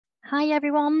Hi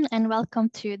everyone, and welcome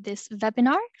to this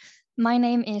webinar. My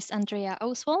name is Andrea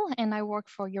Oswald, and I work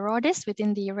for EURORDIS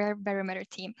within the Rare Barometer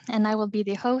Team, and I will be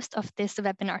the host of this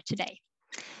webinar today.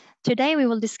 Today, we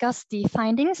will discuss the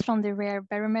findings from the Rare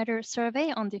Barometer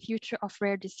survey on the future of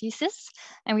rare diseases,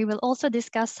 and we will also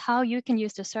discuss how you can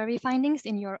use the survey findings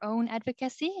in your own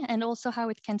advocacy, and also how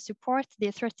it can support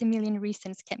the 30 Million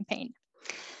Reasons campaign.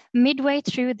 Midway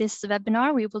through this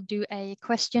webinar, we will do a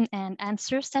question and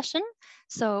answer session.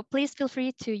 So please feel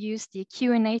free to use the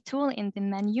Q&A tool in the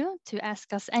menu to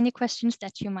ask us any questions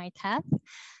that you might have.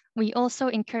 We also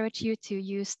encourage you to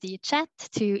use the chat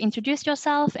to introduce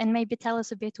yourself and maybe tell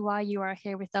us a bit why you are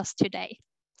here with us today.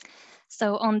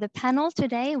 So on the panel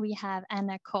today, we have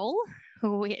Anna Kole,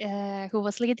 who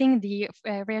was leading the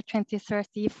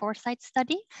Rare2030 foresight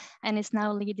study and is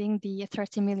now leading the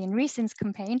 30 Million Reasons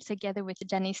campaign together with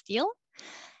Jenny Steele.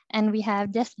 And we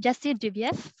have Jessie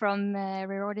Dubief from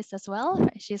EURORDIS as well.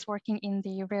 She's working in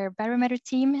the Rare Barometer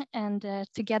team, and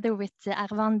together with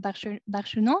Arvan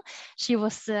Barchounon, she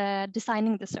was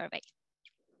designing the survey.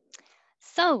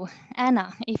 So,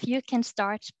 Anna, if you can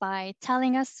start by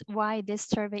telling us why this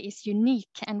survey is unique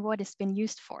and what it's been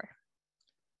used for.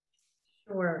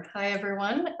 Sure. Hi,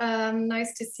 everyone.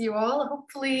 Nice to see you all.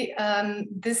 Hopefully,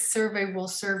 this survey will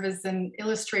serve as an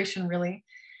illustration, really,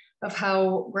 of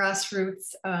how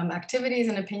grassroots activities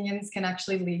and opinions can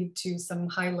actually lead to some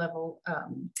high-level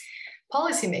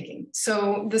policymaking.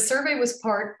 So the survey was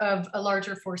part of a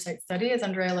larger foresight study, as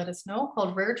Andrea let us know,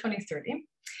 called Rare2030.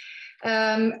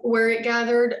 Where it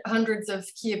gathered hundreds of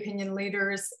key opinion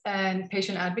leaders and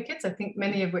patient advocates, I think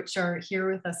many of which are here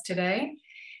with us today,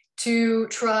 to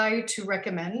try to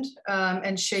recommend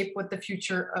and shape what the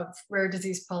future of rare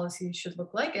disease policy should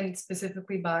look like, and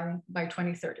specifically by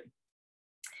 2030.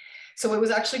 So it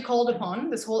was actually called upon,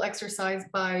 this whole exercise,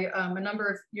 by a number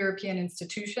of European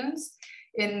institutions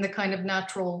in the kind of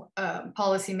natural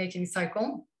policy making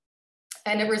cycle.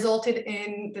 And it resulted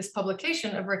in this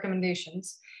publication of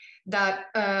recommendations that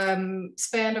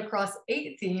spanned across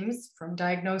 8 themes, from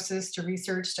diagnosis to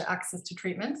research to access to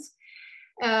treatments,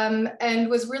 and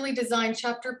was really designed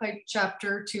chapter by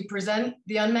chapter to present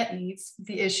the unmet needs,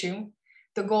 the issue,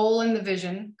 the goal and the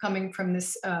vision coming from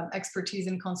this expertise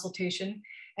and consultation,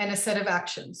 and a set of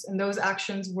actions. And those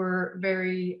actions were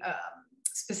very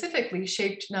specifically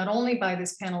shaped not only by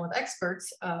this panel of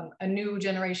experts, a new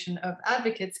generation of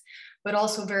advocates, but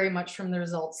also very much from the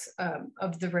results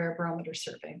of the Rare Barometer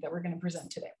survey that we're going to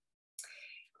present today.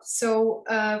 So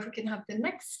if we can have the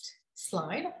next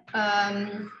slide.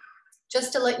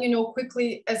 Just to let you know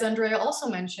quickly, as Andrea also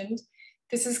mentioned,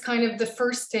 this is kind of the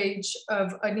first stage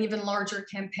of an even larger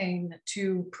campaign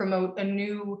to promote a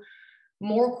new,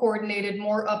 more coordinated,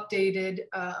 more updated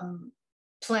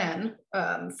plan,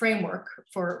 framework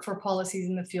for policies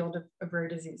in the field of rare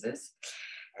diseases.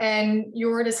 And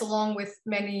EURORDIS, along with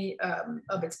many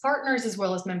of its partners, as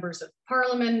well as members of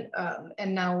parliament,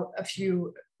 and now a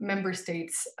few member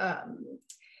states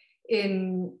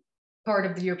in part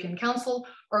of the European Council,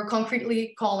 are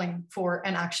concretely calling for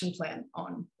an action plan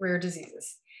on rare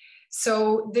diseases.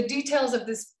 So the details of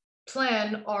this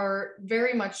plan are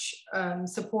very much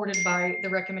supported by the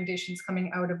recommendations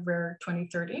coming out of Rare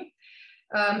 2030.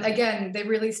 Again, they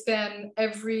really span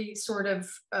every sort of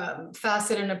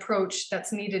facet and approach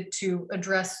that's needed to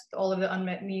address all of the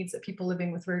unmet needs that people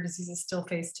living with rare diseases still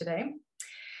face today.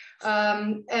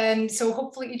 And so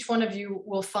hopefully each one of you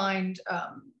will find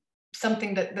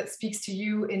something that speaks to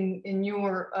you in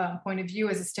your point of view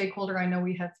as a stakeholder. I know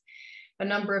we have a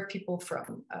number of people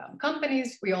from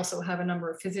companies. We also have a number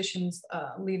of physicians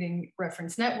leading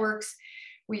reference networks.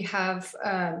 We have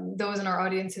those in our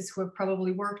audiences who have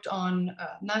probably worked on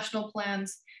national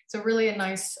plans. So really a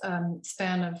nice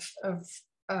span of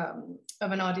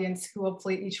an audience who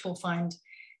hopefully each will find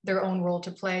their own role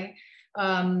to play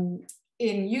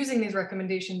in using these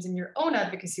recommendations in your own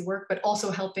advocacy work, but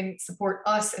also helping support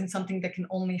us in something that can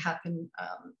only happen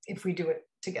if we do it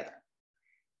together.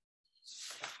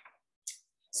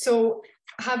 So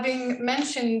having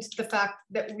mentioned the fact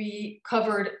that we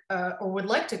covered or would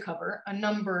like to cover a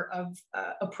number of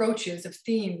approaches, of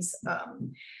themes,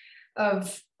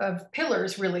 of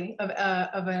pillars really of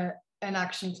an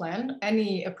action plan,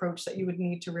 any approach that you would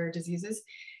need to rare diseases,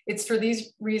 it's for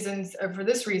these reasons, or for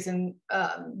this reason,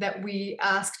 that we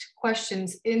asked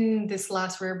questions in this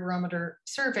last Rare Barometer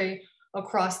survey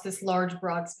across this large,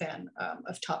 broad span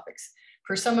of topics.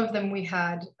 For some of them, we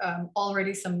had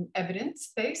already some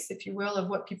evidence base, if you will, of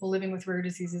what people living with rare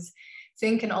diseases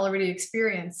think and already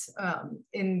experience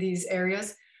in these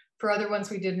areas. For other ones,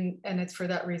 we didn't, and it's for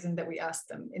that reason that we asked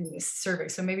them in this survey.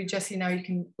 So maybe, Jessie, now you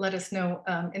can let us know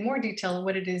in more detail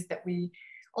what it is that we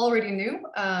already knew,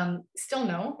 still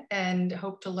know, and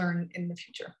hope to learn in the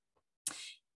future.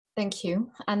 Thank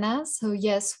you, Anna. So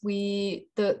yes,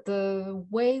 the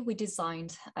way we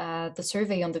designed the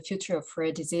survey on the future of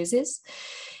rare diseases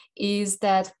is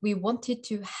that we wanted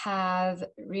to have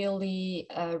really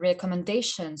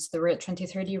recommendations, the Rare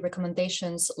 2030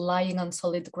 recommendations lying on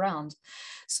solid ground.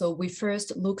 So we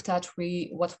first looked at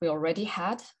what we already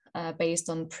had based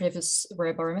on previous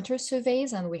Rare Barometer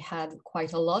surveys, and we had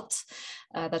quite a lot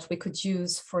that we could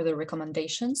use for the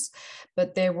recommendations.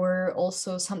 But there were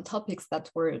also some topics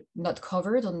that were not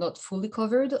covered or not fully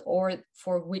covered, or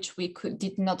for which we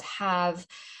did not have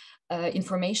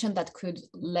information that could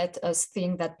let us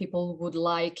think that people would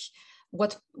like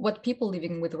what people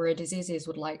living with rare diseases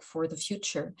would like for the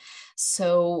future.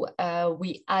 So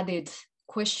we added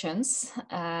questions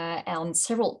on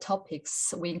several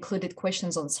topics. We included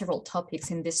questions on several topics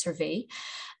in this survey.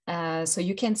 So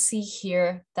you can see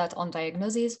here that on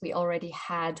diagnosis, we already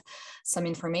had some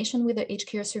information with the age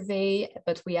care survey,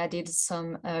 but we added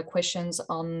some questions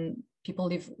on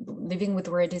people living with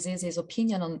rare diseases,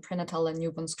 opinion on prenatal and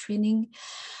newborn screening.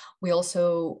 We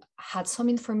also had some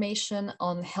information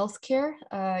on healthcare.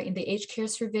 In the age care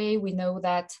survey, we know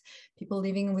that people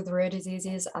living with rare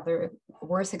diseases have a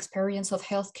worse experience of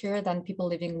healthcare than people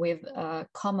living with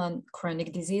common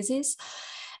chronic diseases.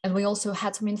 And we also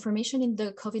had some information in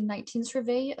the COVID-19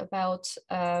 survey about,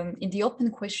 in the open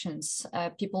questions,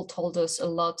 people told us a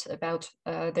lot about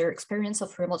their experience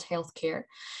of remote healthcare.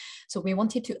 So we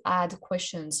wanted to add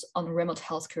questions on remote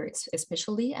healthcare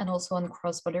especially, and also on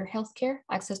cross-border healthcare,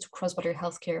 access to cross-border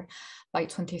healthcare by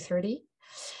 2030.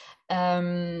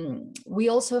 We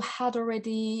also had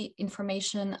already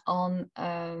information on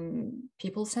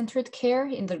people-centered care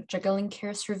in the juggling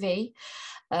care survey,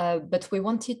 but we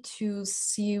wanted to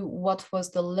see what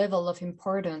was the level of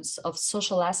importance of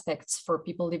social aspects for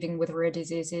people living with rare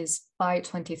diseases by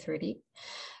 2030.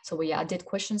 So we added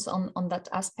questions on that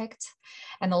aspect.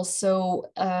 And also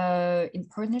in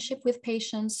partnership with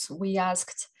patients, we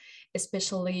asked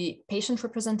especially patient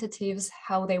representatives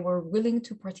how they were willing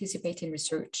to participate in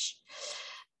research.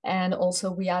 And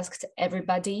also we asked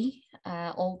everybody,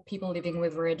 all people living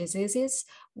with rare diseases,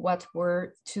 what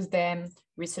were to them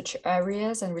research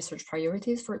areas and research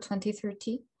priorities for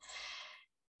 2030.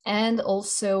 And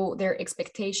also their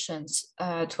expectations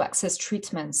to access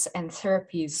treatments and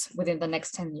therapies within the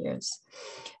next 10 years.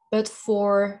 But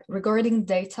regarding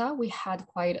data, we had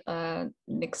quite an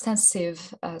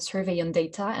extensive survey on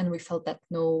data, and we felt that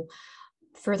no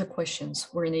further questions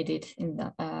were needed in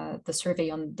the survey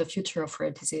on the future of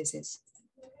rare diseases.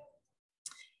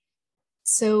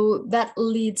 So that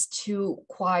leads to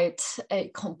quite a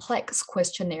complex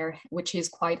questionnaire, which is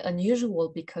quite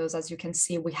unusual because, as you can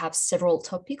see, we have several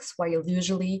topics, while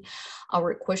usually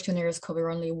our questionnaires cover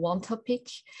only one topic.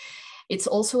 It's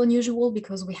also unusual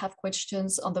because we have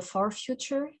questions on the far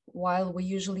future, while we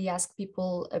usually ask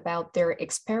people about their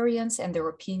experience and their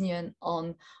opinion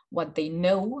on what they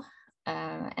know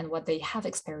and what they have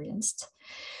experienced.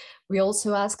 We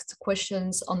also asked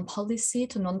questions on policy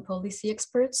to non-policy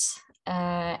experts.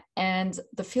 And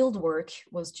the fieldwork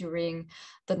was during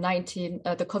the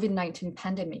COVID-19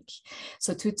 pandemic.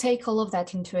 So to take all of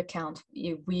that into account,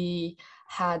 we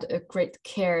had a great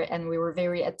care and we were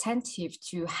very attentive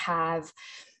to have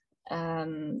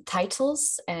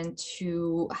titles and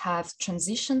to have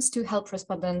transitions to help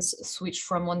respondents switch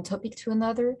from one topic to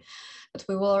another. But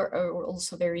we were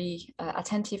also very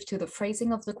attentive to the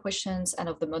phrasing of the questions and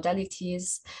of the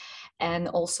modalities. And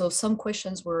also some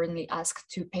questions were only asked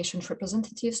to patient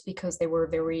representatives because they were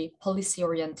very policy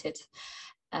oriented.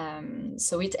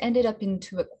 So it ended up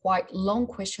into a quite long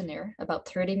questionnaire, about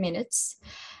 30 minutes,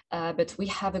 but we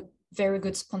have a very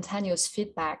good spontaneous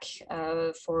feedback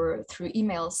through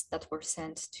emails that were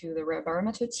sent to the Rare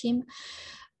Barometer team,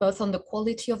 both on the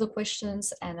quality of the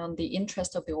questions and on the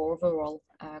interest of the overall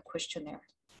questionnaire,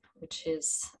 which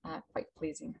is quite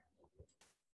pleasing.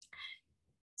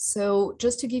 So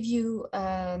just to give you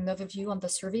an overview on the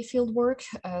survey fieldwork,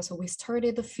 so we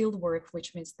started the fieldwork,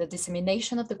 which means the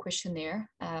dissemination of the questionnaire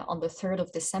on the 3rd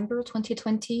of December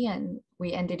 2020, and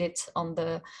we ended it on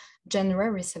the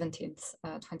January 17th,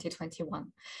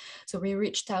 2021. So we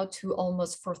reached out to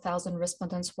almost 4,000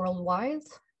 respondents worldwide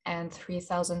and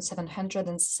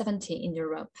 3,770 in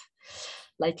Europe.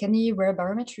 Like any Rare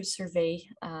Barometer survey,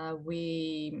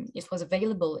 it was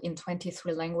available in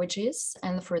 23 languages.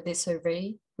 And for this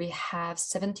survey, we have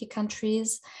 70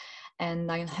 countries and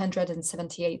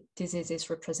 978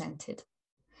 diseases represented.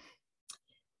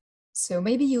 So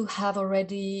maybe you have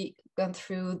already gone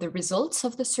through the results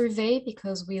of the survey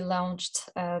because we launched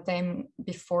them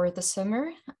before the summer.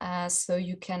 So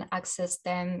you can access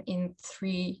them in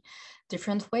 3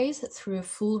 different ways: through a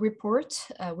full report,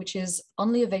 which is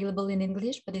only available in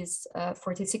English, but is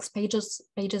 46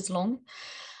 pages long.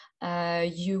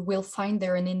 You will find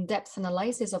there an in-depth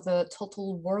analysis of the total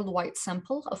worldwide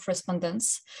sample of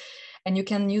respondents, and you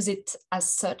can use it as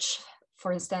such,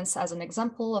 for instance, as an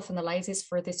example of analysis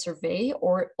for this survey,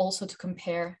 or also to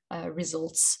compare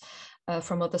results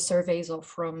from other surveys or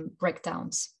from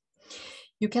breakdowns.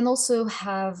 You can also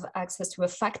have access to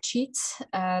a fact sheet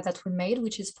that we made,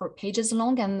 which is 4 pages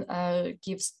long and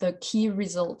gives the key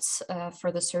results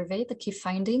for the survey, the key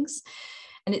findings.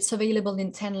 And it's available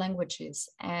in 10 languages.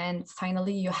 And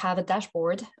finally, you have a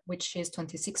dashboard, which is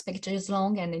 26 pages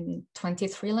long and in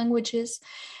 23 languages.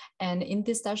 And in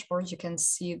this dashboard, you can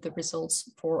see the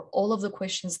results for all of the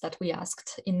questions that we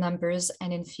asked in numbers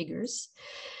and in figures.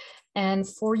 And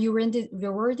for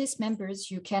EURORDIS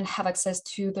members, you can have access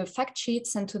to the fact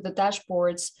sheets and to the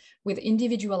dashboards with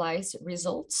individualized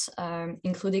results,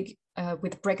 including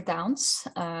with breakdowns,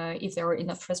 if there are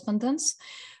enough respondents.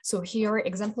 So here are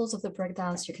examples of the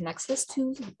breakdowns you can access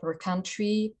to per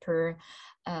country, per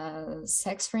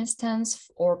sex, for instance,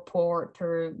 or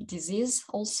per disease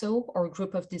also, or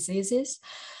group of diseases,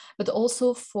 but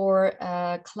also for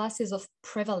classes of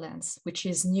prevalence, which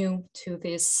is new to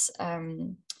this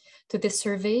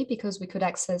survey, because we could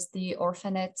access the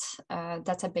Orphanet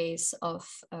database of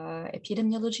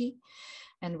epidemiology.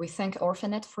 And we thank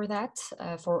Orphanet for that,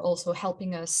 for also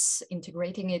helping us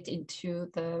integrating it into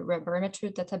the Rare Barometer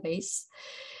database.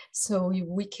 So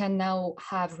we can now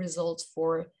have results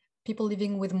for people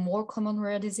living with more common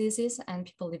rare diseases and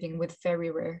people living with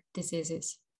very rare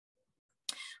diseases.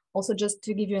 Also, just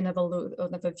to give you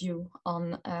another view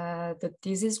on the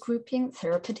disease grouping,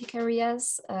 therapeutic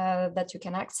areas that you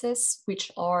can access,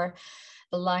 which are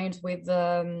aligned with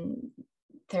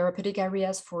therapeutic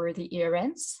areas for the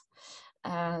ERNs.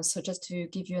 So just to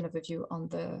give you an overview on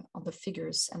the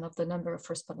figures and of the number of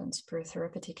respondents per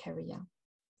therapeutic area.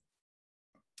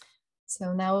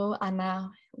 So now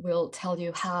Anna will tell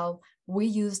you how we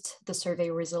used the survey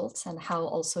results and how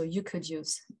also you could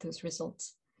use those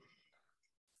results.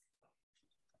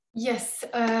 Yes,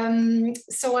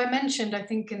 so I mentioned, I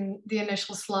think in the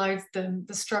initial slides, the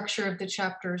structure of the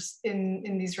chapters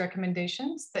in these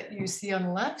recommendations that you see on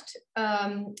the left.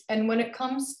 And when it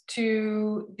comes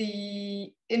to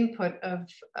the input of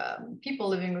people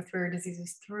living with rare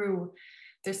diseases through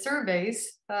the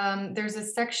surveys, there's a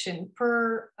section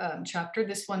per chapter.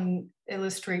 This one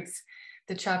illustrates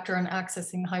the chapter on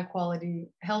accessing high quality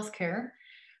healthcare.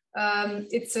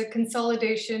 It's a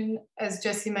consolidation, as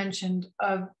Jessie mentioned,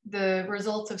 of the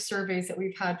results of surveys that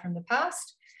we've had from the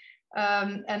past,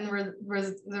 and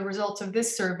the results of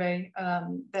this survey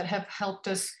that have helped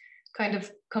us kind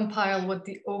of compile what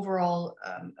the overall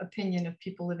opinion of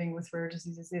people living with rare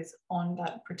diseases is on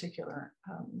that particular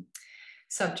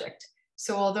subject.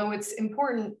 So although it's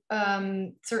important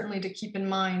certainly to keep in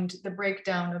mind the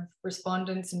breakdown of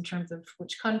respondents in terms of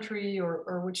which country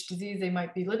or which disease they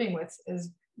might be living with,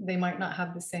 is they might not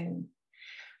have the same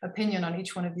opinion on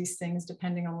each one of these things,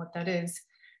 depending on what that is.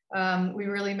 We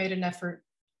really made an effort,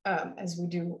 as we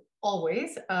do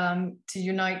always, to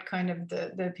unite kind of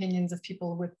the opinions of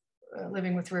people with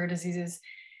living with rare diseases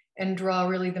and draw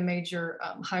really the major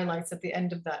highlights at the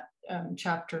end of that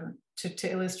chapter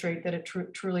to illustrate that it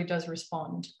truly does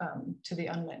respond to the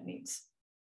unmet needs.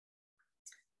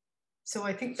 So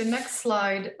I think the next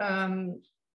slide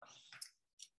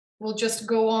we'll just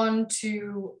go on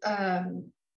to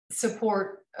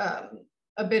support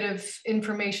a bit of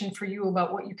information for you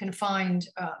about what you can find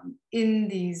in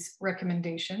these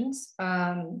recommendations.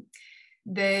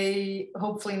 They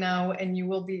hopefully now, and you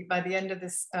will be by the end of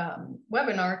this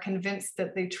webinar, convinced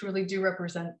that they truly do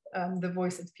represent the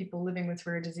voice of people living with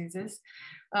rare diseases.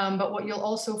 But what you'll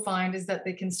also find is that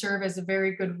they can serve as a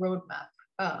very good roadmap,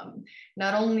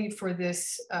 not only for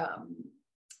this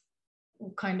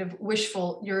kind of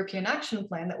wishful European action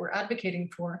plan that we're advocating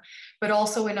for, but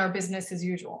also in our business as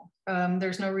usual.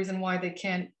 There's no reason why they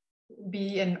can't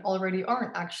be, and already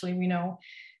aren't actually, we know,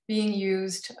 being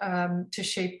used to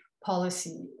shape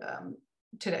policy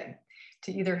today,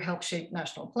 to either help shape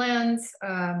national plans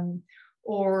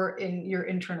or in your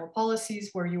internal policies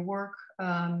where you work,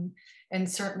 and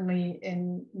certainly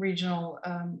in regional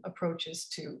approaches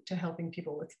to helping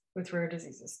people with rare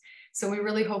diseases. So we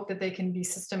really hope that they can be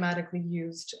systematically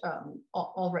used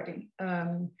already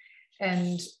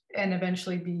and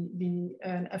eventually be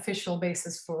an official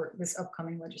basis for this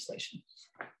upcoming legislation.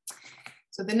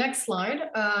 So the next slide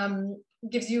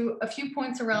gives you a few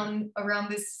points around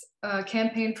this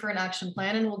campaign for an action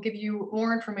plan, and we'll give you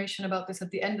more information about this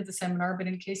at the end of the seminar, but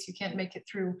in case you can't make it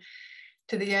through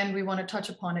to the end, we want to touch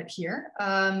upon it here.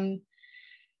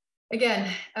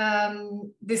 Again,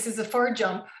 this is a far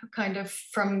jump kind of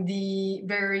from the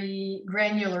very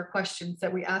granular questions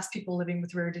that we ask people living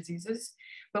with rare diseases,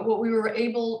 but what we were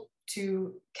able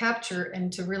to capture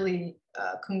and to really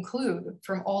conclude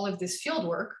from all of this field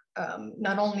work,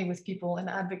 not only with people and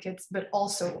advocates, but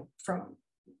also from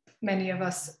many of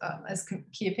us as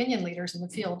key opinion leaders in the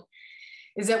field,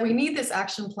 is that we need this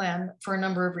action plan for a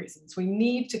number of reasons. We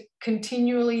need to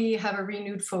continually have a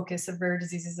renewed focus of rare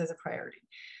diseases as a priority.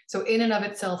 So in and of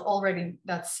itself, already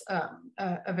that's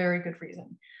a very good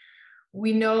reason.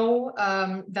 We know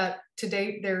that to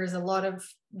date, there is a lot of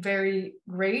very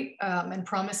great and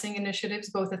promising initiatives,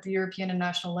 both at the European and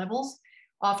national levels.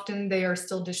 Often they are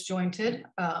still disjointed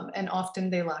and often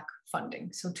they lack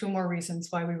funding. So two more reasons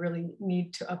why we really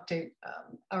need to update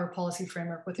our policy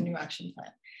framework with a new action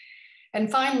plan. And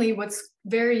finally, what's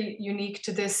very unique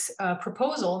to this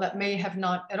proposal that may have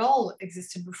not at all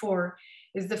existed before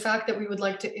is the fact that we would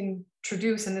like to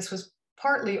introduce, and this was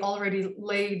partly already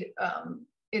laid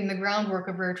in the groundwork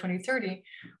of Rare 2030,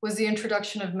 was the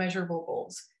introduction of measurable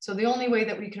goals. So the only way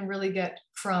that we can really get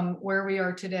from where we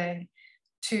are today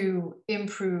to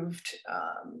improved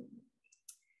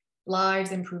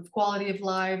lives, improved quality of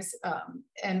lives,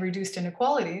 and reduced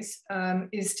inequalities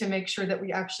is to make sure that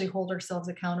we actually hold ourselves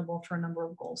accountable for a number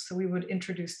of goals. So we would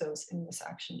introduce those in this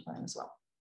action plan as well.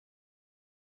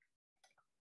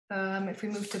 If we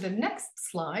move to the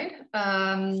next slide.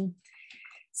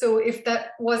 So if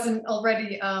that wasn't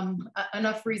already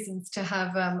enough reasons to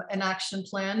have an action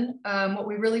plan, what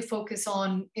we really focus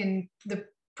on in the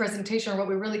presentation, or what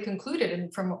we really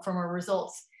concluded from our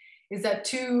results, is that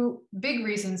two big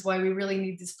reasons why we really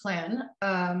need this plan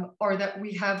are that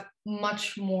we have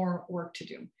much more work to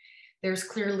do. There's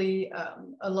clearly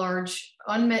a large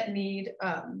unmet need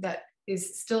that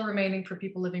is still remaining for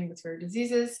people living with rare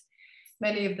diseases,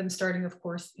 many of them starting, of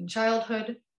course, in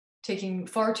childhood, taking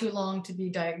far too long to be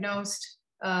diagnosed,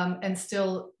 and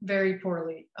still very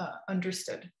poorly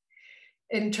understood.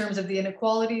 In terms of the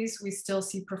inequalities, we still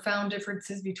see profound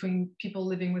differences between people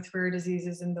living with rare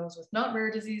diseases and those with not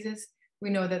rare diseases. We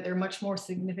know that they're much more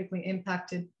significantly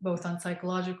impacted both on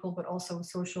psychological, but also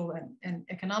social and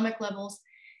economic levels.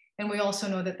 And we also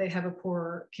know that they have a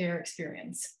poorer care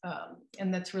experience,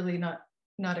 and that's really not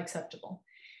acceptable.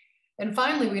 And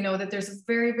finally, we know that there's a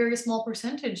very, very small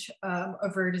percentage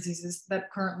of rare diseases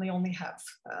that currently only have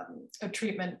a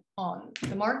treatment on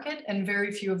the market, and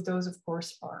very few of those, of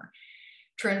course, are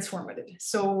transformative.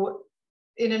 So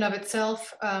in and of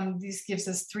itself, this gives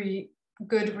us three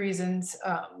good reasons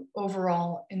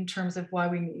overall in terms of why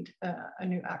we need a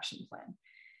new action plan.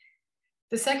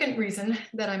 The second reason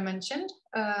that I mentioned,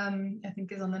 I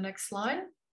think is on the next slide.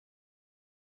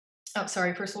 Oh,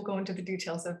 sorry, first we'll go into the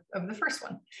details of the first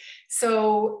one.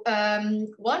 So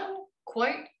one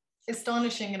quite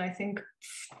astonishing and I think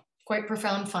quite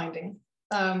profound finding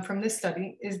from this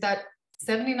study is that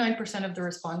 79% of the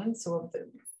respondents, so of the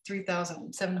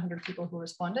 3,700 people who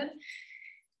responded,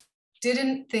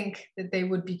 didn't think that they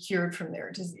would be cured from their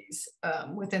disease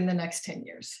within the next 10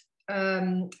 years.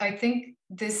 I think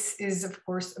this is, of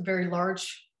course, a very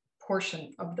large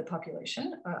portion of the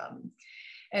population.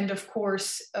 And of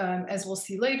course, as we'll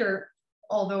see later,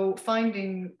 although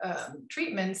finding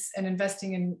treatments and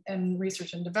investing in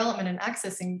research and development and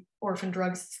accessing orphan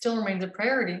drugs still remains a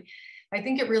priority, I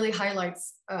think it really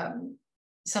highlights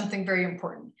something very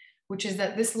important, which is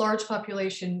that this large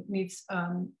population needs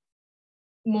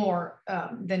more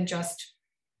than just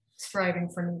striving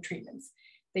for new treatments.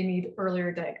 They need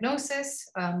earlier diagnosis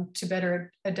to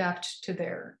better adapt to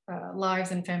their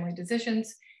lives and family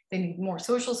decisions. They need more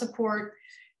social support.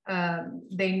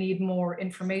 They need more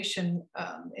information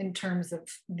in terms of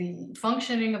the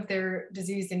functioning of their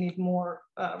disease. They need more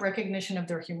recognition of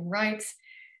their human rights.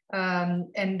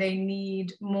 And they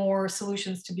need more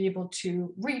solutions to be able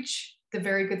to reach the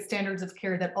very good standards of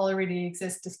care that already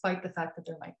exist, despite the fact that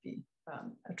there might be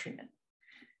a treatment.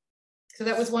 So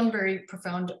that was one very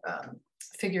profound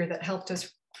figure that helped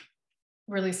us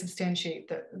really substantiate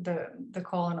the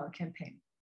call in our campaign.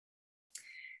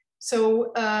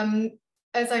 So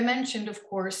as I mentioned, of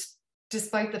course,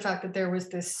 despite the fact that there was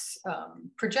this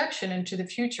projection into the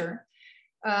future,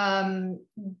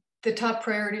 the top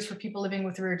priorities for people living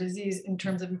with rare disease in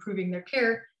terms of improving their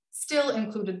care still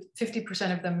included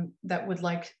 50% of them that would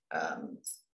like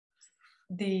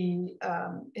the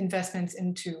investments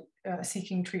into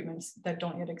seeking treatments that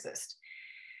don't yet exist.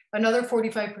 Another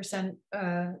 45%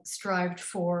 strived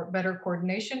for better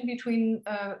coordination between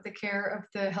the care of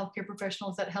the healthcare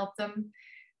professionals that help them.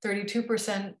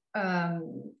 32%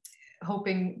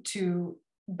 hoping to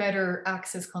better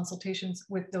access consultations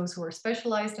with those who are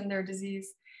specialized in their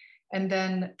disease. And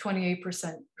then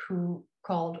 28% who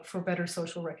called for better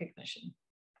social recognition.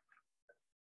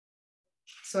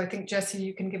 So I think, Jessie,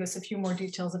 you can give us a few more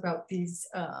details about these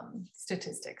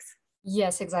statistics.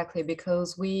 Yes, exactly,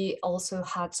 because we also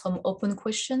had some open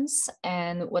questions,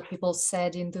 and what people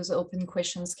said in those open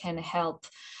questions can help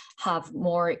have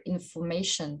more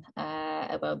information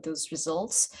about those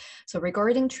results. So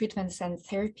regarding treatments and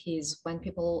therapies, when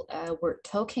people were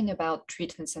talking about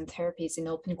treatments and therapies in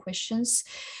open questions,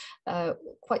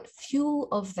 quite few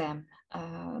of them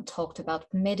talked about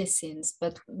medicines,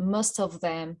 but most of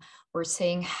them were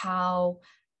saying how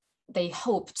they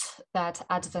hoped that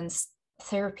advanced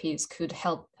therapies could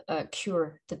help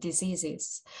cure the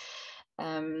diseases.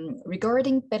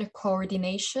 Regarding better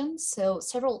coordination, so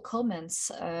several comments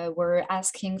were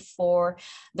asking for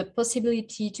the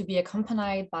possibility to be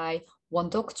accompanied by one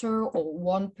doctor or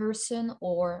one person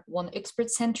or one expert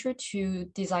center to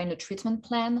design a treatment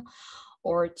plan,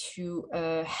 or to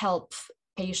help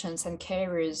patients and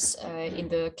carers in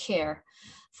the care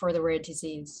for the rare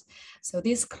disease. So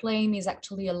this claim is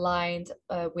actually aligned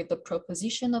with the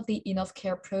proposition of the Enough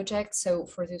Care project. So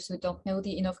for those who don't know,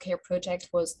 the Enough Care project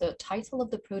was the title of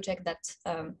the project that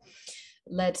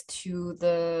led to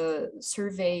the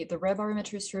survey, the Rare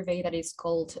Barometer survey that is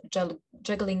called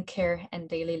Juggling Care and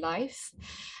Daily Life.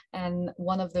 And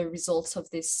one of the results of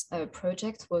this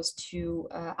project was to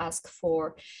ask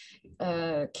for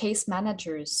case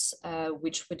managers,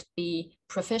 which would be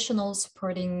professionals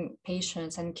supporting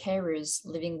patients and carers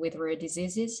living with rare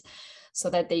diseases,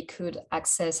 so that they could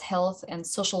access health and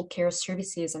social care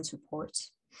services and support.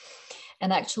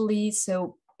 And actually,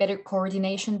 so better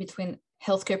coordination between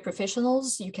healthcare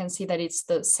professionals, you can see that it's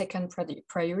the second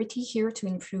priority here to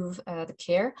improve the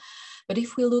care. But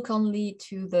if we look only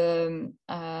to the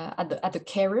at the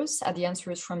carers, at the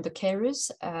answers from the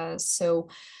carers, so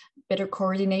better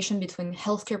coordination between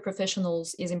healthcare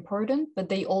professionals is important, but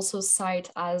they also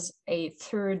cite as a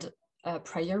third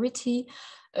priority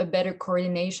a better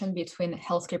coordination between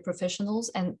healthcare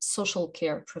professionals and social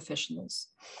care professionals.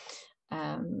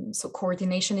 So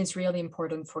coordination is really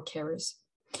important for carers.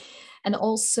 And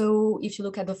also, if you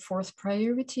look at the fourth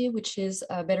priority, which is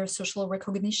better social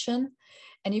recognition,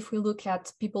 and if we look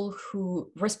at people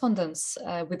who respondents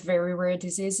with very rare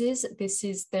diseases, this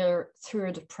is their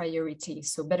third priority.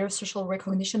 So better social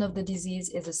recognition of the disease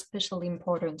is especially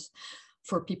important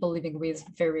for people living with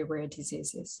very rare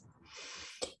diseases.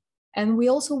 And we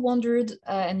also wondered,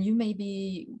 and you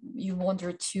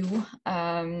wondered too,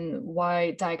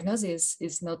 why diagnosis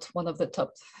is not one of the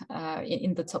top,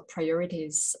 in the top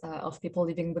priorities of people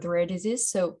living with rare disease.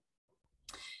 So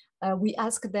we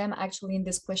asked them actually in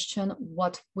this question,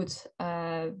 what would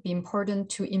be important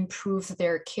to improve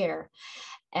their care?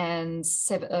 And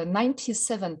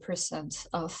 97%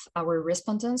 of our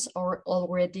respondents are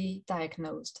already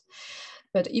diagnosed.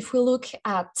 But if we look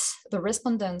at the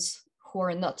respondents who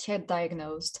are not yet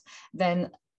diagnosed, then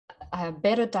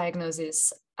better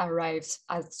diagnosis arrives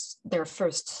as their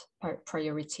first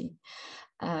priority.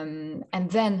 And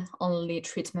then only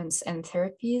treatments and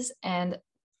therapies and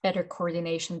better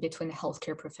coordination between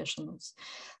healthcare professionals.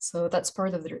 So that's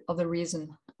part of the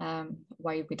reason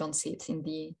why we don't see it in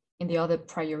the other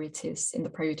priorities, in the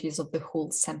priorities of the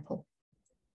whole sample.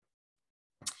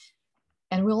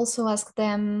 And we also ask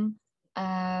them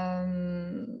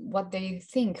what they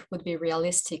think would be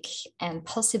realistic and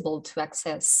possible to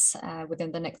access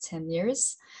within the next 10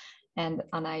 years. And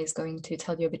Anna is going to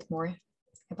tell you a bit more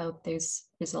about those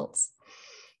results.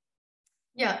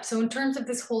 Yeah, so in terms of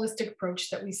this holistic approach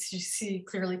that we see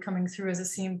clearly coming through as a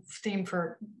theme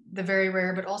for the very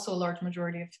rare, but also a large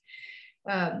majority of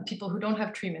people who don't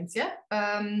have treatments yet,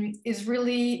 is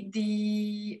really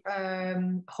the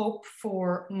hope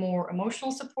for more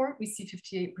emotional support. We see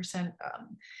 58%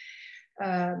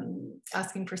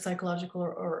 asking for psychological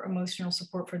or emotional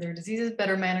support for their diseases,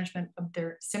 better management of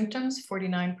their symptoms,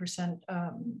 49%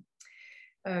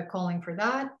 calling for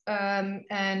that,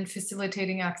 and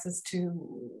facilitating access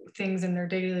to things in their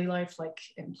daily life like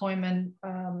employment,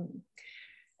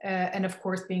 and of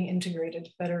course being integrated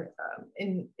better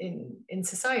in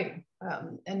society,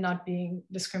 and not being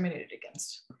discriminated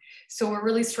against. So we're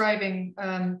really striving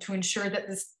to ensure that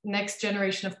this next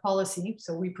generation of policy,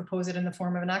 so we propose it in the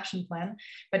form of an action plan,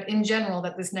 but in general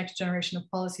that this next generation of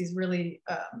policies really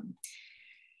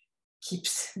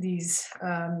keeps these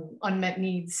unmet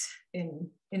needs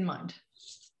in mind.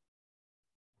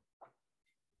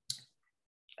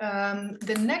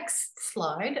 The next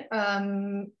slide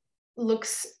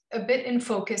looks a bit in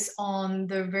focus on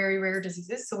the very rare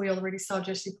diseases. So we already saw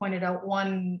Jessie pointed out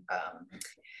one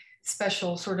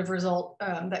special sort of result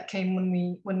that came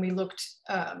when we looked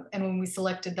and when we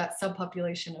selected that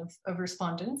subpopulation of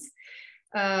respondents.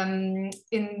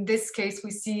 In this case,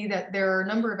 we see that there are a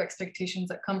number of expectations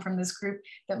that come from this group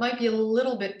that might be a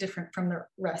little bit different from the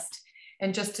rest.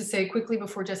 And just to say quickly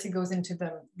before Jessie goes into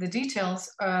the details,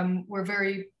 we're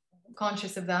very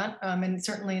conscious of that, and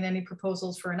certainly in any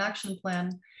proposals for an action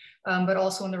plan, but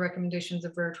also in the recommendations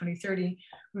of Rare 2030,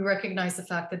 we recognize the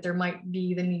fact that there might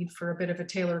be the need for a bit of a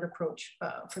tailored approach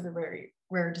for the very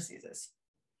rare diseases.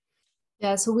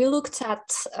 Yeah, so we looked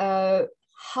at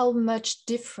how much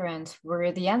different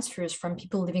were the answers from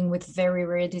people living with very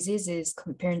rare diseases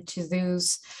compared to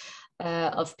those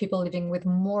of people living with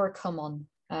more common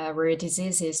rare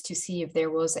diseases, to see if there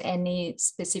was any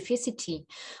specificity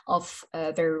of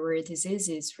very rare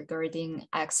diseases regarding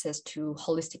access to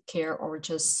holistic care or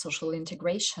just social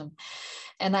integration.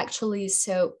 And actually,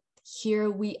 so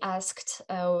here we asked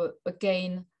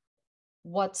again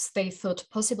what they thought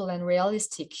possible and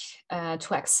realistic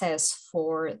to access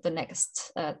for the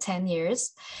next 10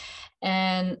 years.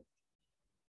 And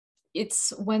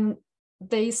it's when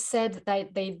they said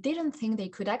that they didn't think they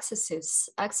could access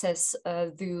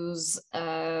those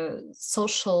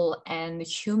social and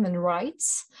human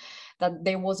rights, that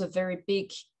there was a very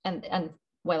big and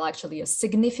well, actually a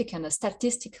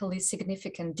statistically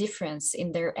significant difference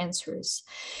in their answers.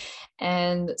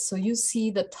 And so you see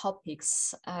the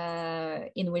topics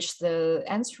in which the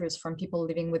answers from people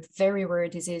living with very rare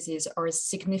diseases are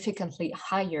significantly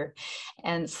higher.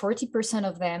 And 40%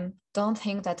 of them don't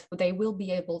think that they will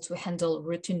be able to handle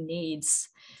routine needs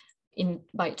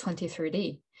by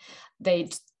 2030.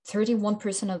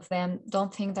 31% of them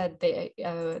don't think that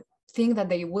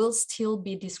they will still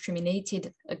be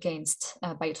discriminated against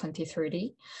by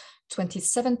 2030.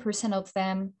 27% of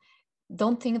them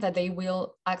don't think that they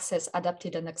will access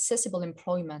adapted and accessible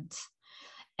employment.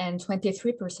 And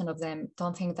 23% of them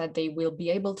don't think that they will be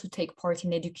able to take part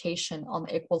in education on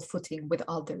equal footing with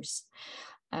others.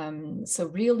 So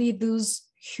really those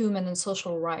human and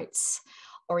social rights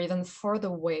are even further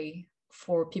away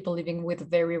for people living with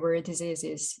very rare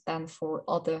diseases than for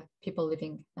other people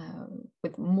living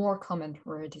with more common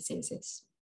rare diseases.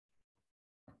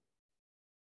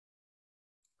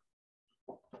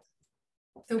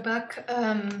 So back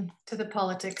to the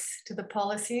politics, to the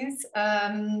policies.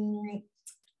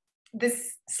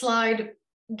 This slide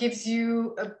gives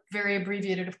you a very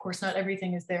abbreviated, of course, not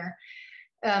everything is there,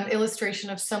 illustration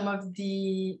of some of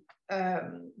the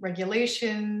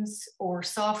regulations or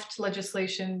soft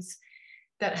legislations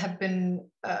that have been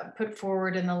put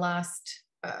forward in the last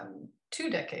 2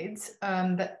 decades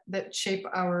that shape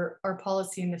our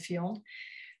policy in the field.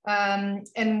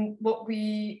 And what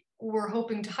we were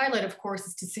hoping to highlight, of course,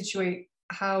 is to situate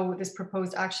how this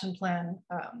proposed action plan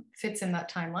fits in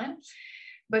that timeline,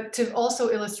 but to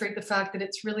also illustrate the fact that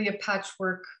it's really a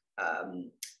patchwork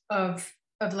of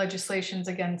legislations,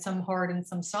 again, some hard and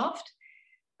some soft,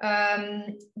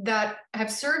 that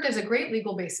have served as a great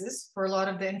legal basis for a lot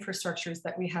of the infrastructures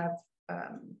that we have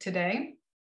today,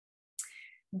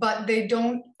 but they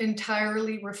don't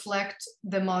entirely reflect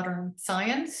the modern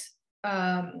science,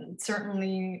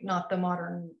 certainly not the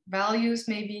modern values,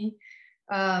 maybe,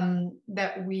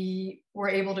 that we were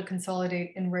able to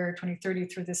consolidate in Rare 2030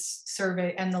 through this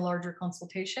survey and the larger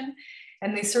consultation.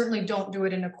 And they certainly don't do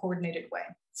it in a coordinated way.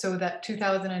 So that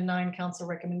 2009 council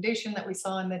recommendation that we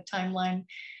saw in the timeline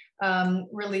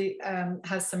really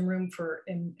has some room for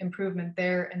improvement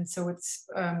there. And so it's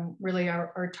really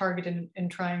our target in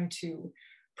trying to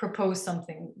propose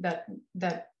something that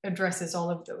addresses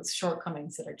all of those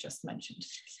shortcomings that I just mentioned.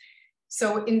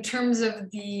 So in terms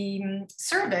of the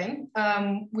survey,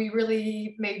 we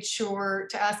really made sure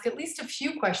to ask at least a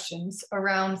few questions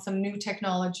around some new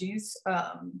technologies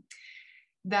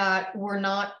that were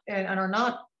not and are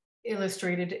not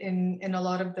illustrated in a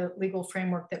lot of the legal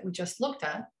framework that we just looked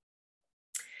at.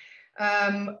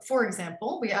 For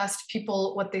example, we asked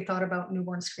people what they thought about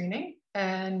newborn screening,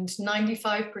 and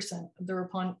 95% of the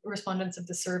respondents of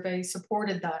the survey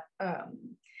supported that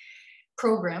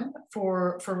program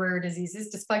for rare diseases,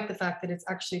 despite the fact that it's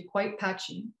actually quite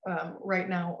patchy right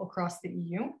now across the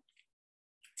EU.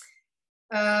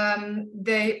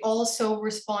 They also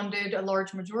responded, a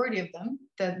large majority of them,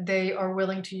 that they are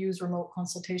willing to use remote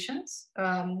consultations.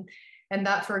 And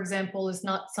that, for example, is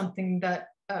not something that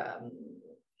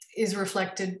is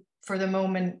reflected for the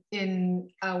moment in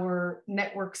our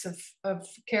networks of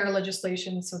care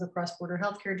legislation, so the Cross-Border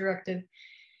Healthcare Directive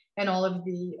and all of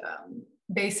the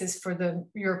basis for the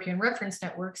European reference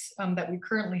networks that we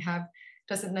currently have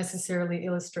doesn't necessarily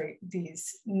illustrate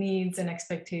these needs and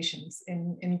expectations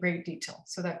in great detail.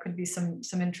 So that could be some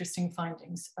interesting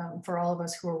findings for all of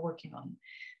us who are working on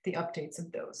the updates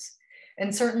of those.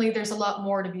 And certainly there's a lot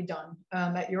more to be done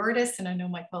at EURORDIS, and I know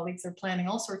my colleagues are planning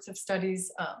all sorts of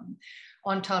studies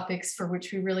on topics for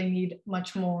which we really need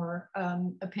much more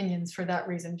opinions for that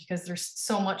reason, because there's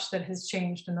so much that has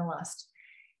changed in the last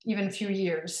even few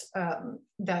years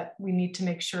that we need to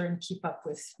make sure and keep up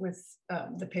with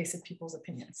the pace of people's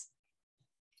opinions.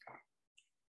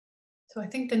 So I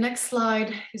think the next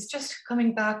slide is just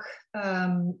coming back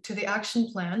to the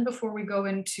action plan before we go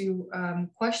into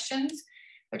questions.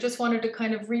 I just wanted to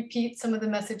kind of repeat some of the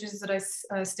messages that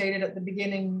I stated at the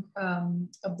beginning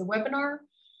of the webinar,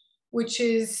 which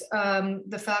is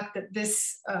the fact that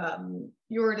this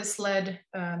EURORDIS-led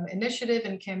initiative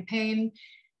and campaign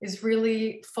is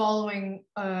really following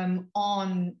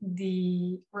on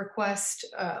the request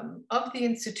of the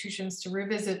institutions to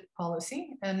revisit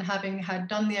policy, and having had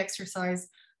done the exercise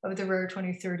of the Rare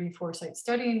 2030 foresight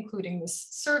study, including this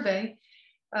survey,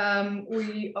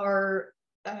 we are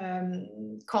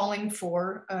calling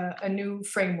for a new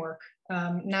framework,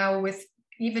 now with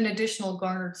even additional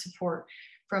garnered support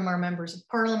from our members of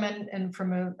parliament and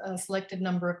from a selected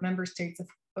number of member states of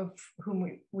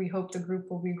whom we hope the group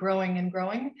will be growing and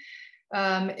growing,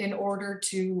 in order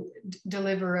to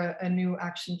deliver a new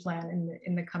action plan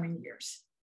in the coming years.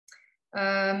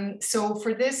 So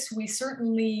for this, we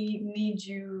certainly need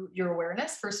your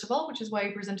awareness, first of all, which is why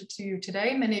I presented to you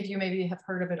today. Many of you maybe have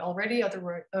heard of it already,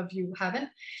 other of you haven't.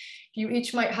 You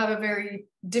each might have a very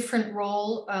different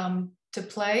role to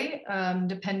play,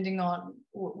 depending on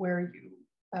where you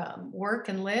work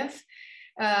and live.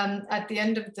 At the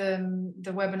end of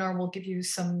the webinar, we'll give you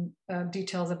some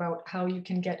details about how you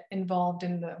can get involved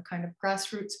in the kind of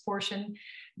grassroots portion,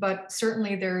 but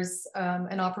certainly there's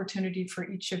an opportunity for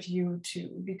each of you to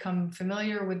become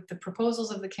familiar with the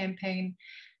proposals of the campaign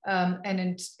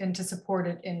and to support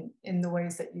it in the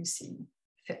ways that you see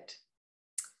fit.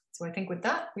 So I think with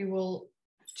that, we will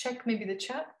check maybe the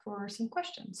chat for some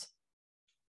questions.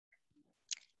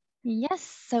 Yes,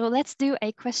 so let's do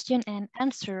a question and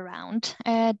answer round.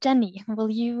 Jenny, will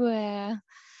you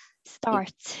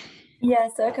start? Yeah,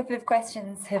 so a couple of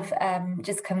questions have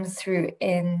just come through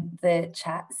in the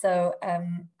chat. So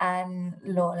Anne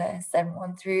Lawler sent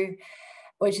one through,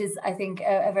 which is, I think,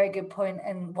 a very good point,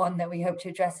 and one that we hope to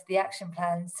address with the action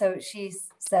plan. So she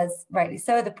says, rightly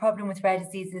so, the problem with rare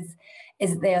diseases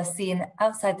is that they are seen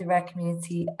outside the rare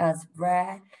community as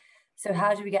rare. So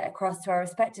how do we get across to our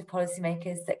respective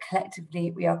policymakers that collectively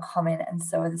we are common and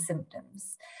so are the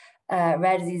symptoms?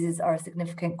 Rare diseases are a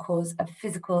significant cause of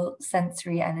physical,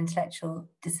 sensory and intellectual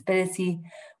disability.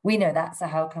 We know that, so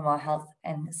how come our health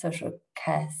and social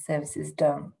care services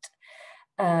don't?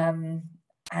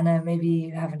 Anna, maybe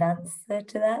you have an answer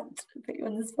to that? Put you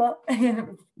on the spot.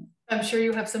 I'm sure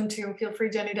you have some too. Feel free,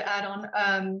 Jenny, to add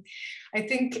on. I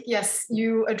think, yes,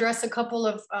 you address a couple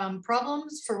of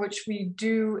problems for which we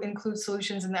do include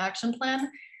solutions in the action plan.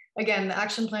 Again, the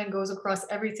action plan goes across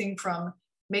everything from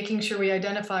making sure we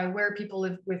identify where people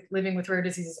living with rare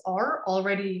diseases are,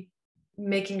 already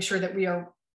making sure that we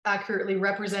are accurately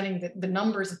representing the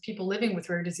numbers of people living with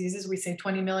rare diseases. We say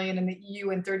 20 million in the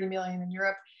EU and 30 million in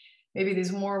Europe. Maybe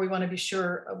there's more. We want to be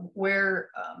sure of where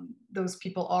those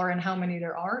people are and how many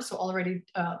there are. So already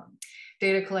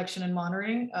data collection and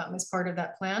monitoring is part of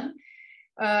that plan.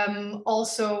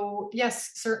 Also,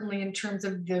 yes, certainly in terms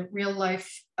of the real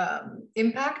life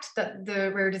impact that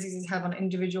the rare diseases have on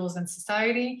individuals and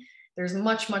society, there's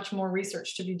much, much more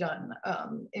research to be done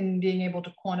in being able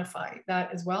to quantify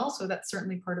that as well. So that's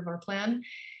certainly part of our plan.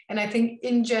 And I think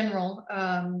in general,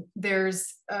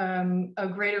 there's a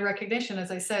greater recognition, as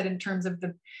I said, in terms of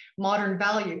the modern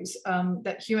values,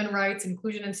 that human rights,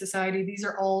 inclusion in society, these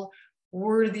are all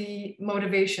worthy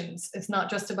motivations. It's not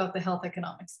just about the health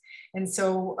economics. And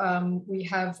so we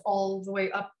have all the way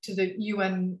up to the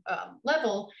UN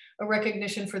level, a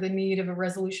recognition for the need of a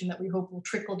resolution that we hope will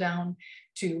trickle down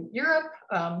to Europe,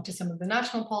 to some of the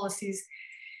national policies,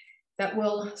 that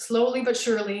will slowly but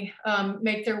surely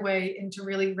make their way into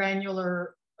really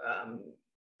granular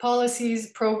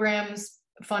policies, programs,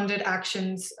 funded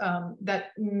actions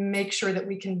that make sure that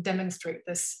we can demonstrate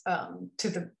this to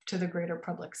the greater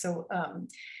public. So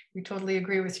we totally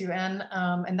agree with you, Anne,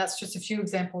 and that's just a few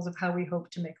examples of how we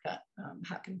hope to make that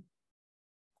happen.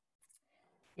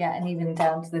 Yeah, and even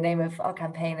down to the name of our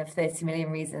campaign of 30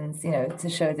 million reasons, you know, to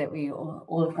show that we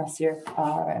all across Europe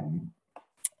are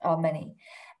many.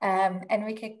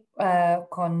 Enrique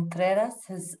Contreras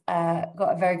has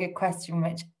got a very good question,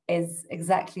 which is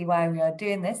exactly why we are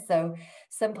doing this. So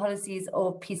some policies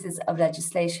or pieces of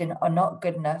legislation are not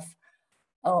good enough,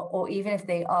 or even if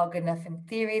they are good enough in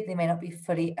theory, they may not be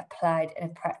fully applied in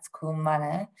a practical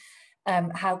manner.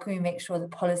 How can we make sure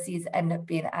that policies end up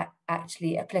being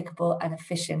actually applicable and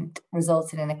efficient,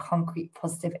 resulting in a concrete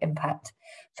positive impact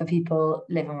for people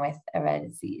living with a rare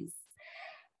disease?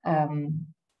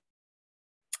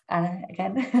 Anna,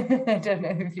 again, I don't know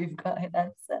if you've got an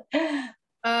answer.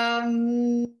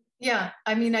 Yeah,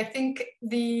 I mean, I think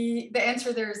the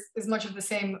answer there is much of the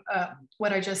same,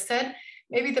 what I just said.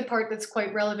 Maybe the part that's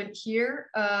quite relevant here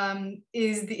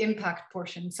is the impact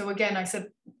portion. So again, I said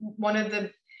one of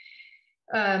the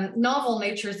novel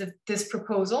natures of this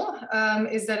proposal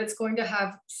is that it's going to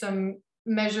have some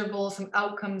measurable, some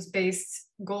outcomes-based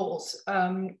goals.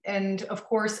 And of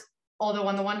course, although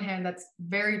on the one hand, that's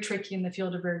very tricky in the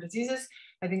field of rare diseases,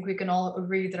 I think we can all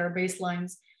agree that our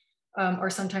baselines are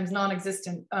sometimes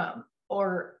non-existent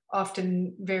or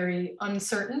often very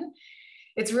uncertain.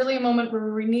 It's really a moment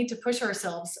where we need to push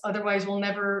ourselves. Otherwise, we'll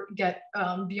never get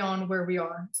beyond where we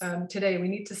are today. We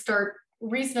need to start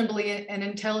reasonably and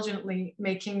intelligently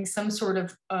making some sort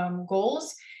of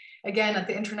goals. Again, at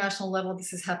the international level,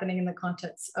 this is happening in the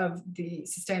context of the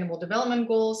Sustainable Development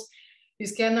Goals. You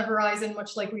scan the horizon,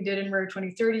 much like we did in Rare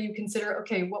 2030, you consider,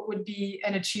 okay, what would be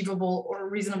an achievable or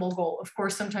reasonable goal? Of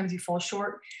course, sometimes you fall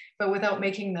short, but without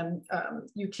making them,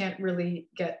 you can't really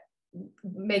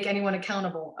make anyone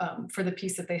accountable for the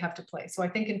piece that they have to play. So I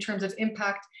think in terms of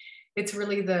impact, it's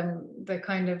really the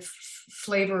kind of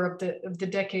flavor of the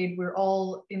decade. We're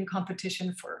all in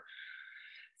competition for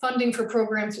funding for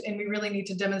programs, and we really need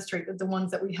to demonstrate that the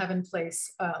ones that we have in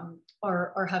place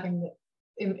are having the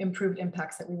improved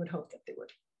impacts that we would hope that they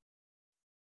would.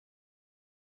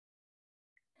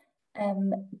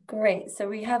 Great. So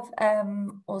we have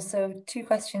also two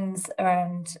questions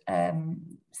around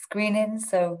screening.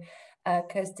 So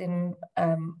Kirsten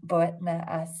Boetner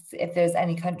asks if there's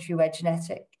any country where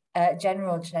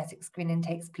general genetic screening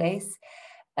takes place.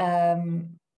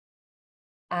 And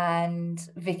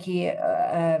Vicky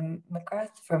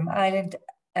McGrath from Ireland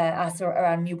asks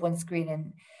around newborn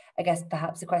screening. I guess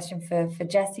perhaps a question for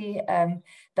Jessie,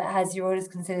 but has EURORDIS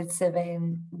considered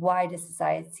surveying wider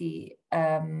society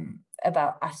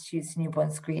about attitudes to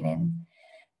newborn screening,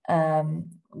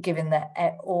 given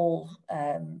that all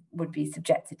would be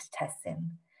subjected to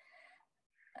testing?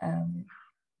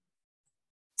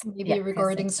 Maybe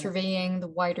regarding surveying the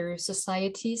wider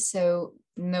society, so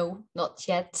no, not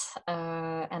yet.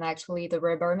 And actually the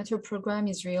Rare Barometer program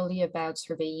is really about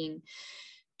surveying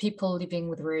people living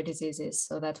with rare diseases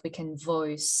so that we can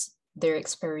voice their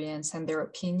experience and their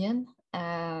opinion.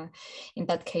 In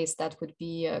that case, that would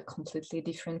be a completely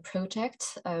different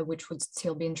project, which would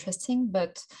still be interesting.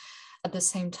 But at the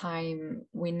same time,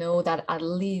 we know that at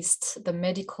least the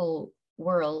medical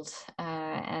world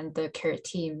and the care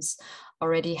teams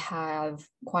already have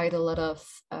quite a lot of,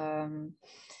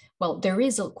 there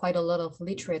is quite a lot of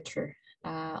literature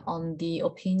on the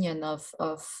opinion of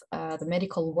the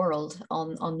medical world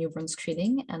on newborn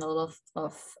screening, and a lot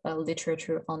of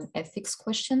literature on ethics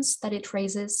questions that it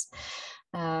raises.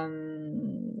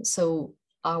 So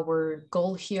our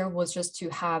goal here was just to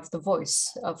have the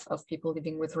voice of people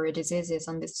living with rare diseases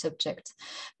on this subject.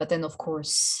 But then, of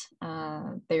course,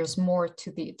 there's more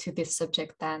to this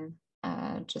subject than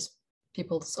just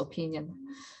people's opinion.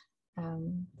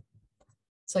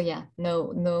 So yeah,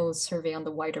 no survey on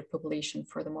the wider population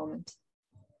for the moment.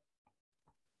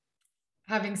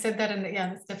 Having said that, and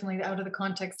yeah, it's definitely out of the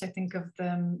context, I think, of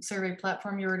the survey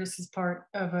platform. EURORDIS is part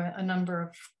of a number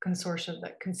of consortia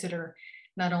that consider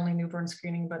not only newborn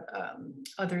screening, but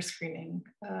other screening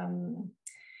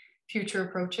future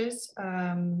approaches.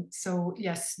 So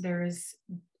yes, there is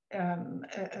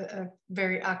a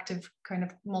very active kind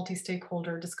of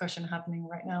multi-stakeholder discussion happening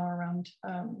right now around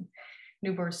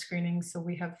newborn screening. So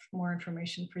we have more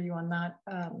information for you on that.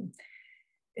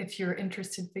 If you're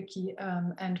interested, Vicky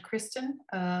and Kristen.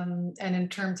 And in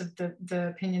terms of the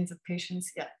opinions of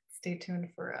patients, yeah, stay tuned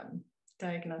for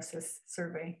diagnosis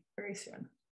survey very soon.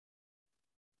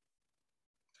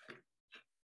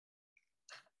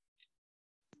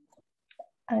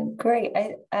 Great.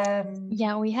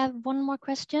 Yeah, we have one more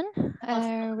question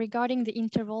regarding the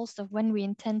intervals of when we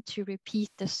intend to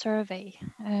repeat the survey.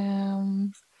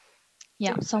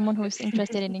 Yeah, someone who's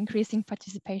interested in increasing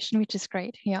participation, which is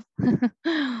great. Yeah.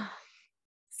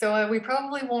 So we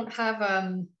probably won't have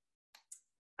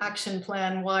action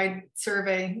plan wide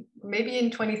survey, maybe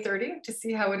in 2030 to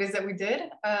see how it is that we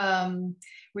did,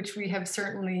 which we have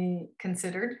certainly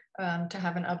considered to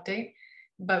have an update,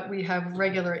 but we have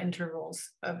regular intervals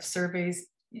of surveys,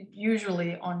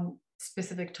 usually on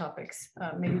specific topics.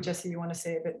 Maybe Jessie, you want to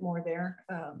say a bit more there?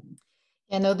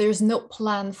 Yeah, no, there's no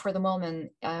plan for the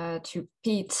moment to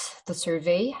repeat the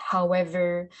survey.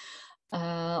 However,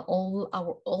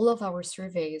 all of our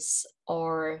surveys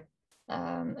are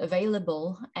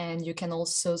available, and you can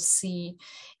also see,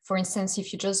 for instance,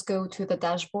 if you just go to the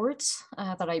dashboard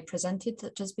that I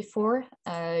presented just before,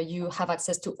 you have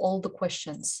access to all the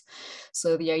questions.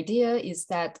 So the idea is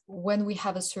that when we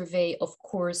have a survey, of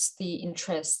course, the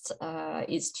interest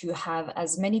is to have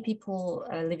as many people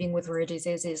living with rare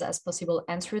diseases as possible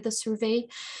answer the survey.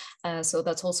 So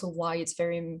that's also why it's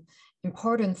very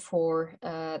important for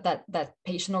that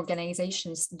patient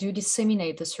organizations do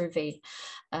disseminate the survey.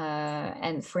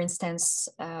 And for instance,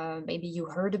 maybe you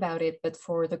heard about it, but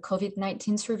for the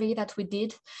COVID-19 survey that we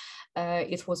did,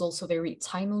 it was also very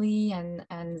timely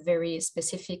and very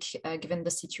specific given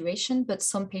the situation. But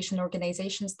some patient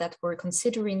organizations that were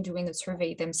considering doing a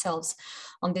survey themselves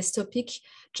on this topic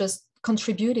just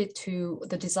contributed to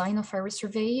the design of our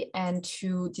survey and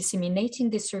to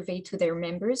disseminating this survey to their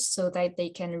members so that they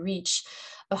can reach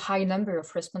a high number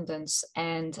of respondents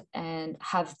and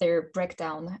have their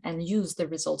breakdown and use the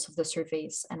results of the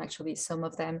surveys. And actually some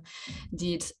of them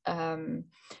did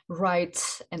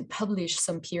write and publish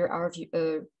some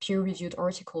peer-reviewed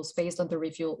articles based on the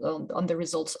review on the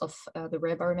results of the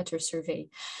Rare Barometer survey.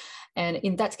 And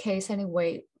in that case,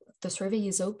 anyway, the survey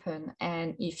is open,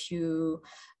 and if you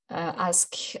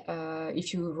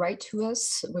if you write to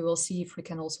us, we will see if we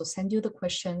can also send you the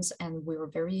questions, and we're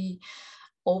very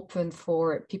open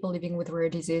for people living with rare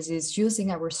diseases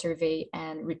using our survey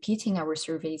and repeating our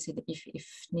surveys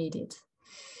if needed.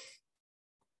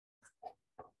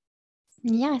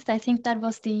 Yes, I think that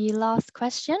was the last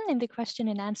question in the question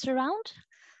and answer round.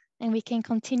 And we can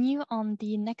continue on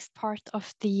the next part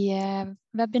of the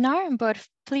webinar, but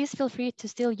please feel free to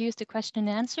still use the question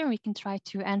and answer, and we can try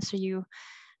to answer you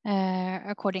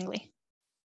accordingly.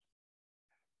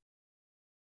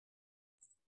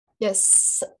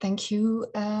 Yes, thank you,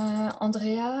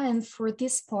 Andrea. And for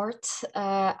this part,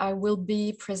 I will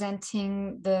be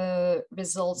presenting the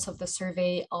results of the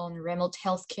survey on remote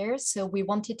healthcare. So we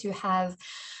wanted to have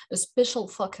a special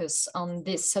focus on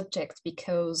this subject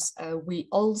because we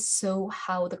all saw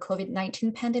how the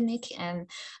COVID-19 pandemic and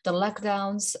the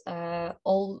lockdowns,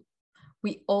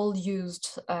 we all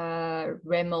used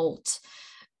remote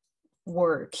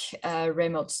work,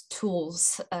 remote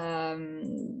tools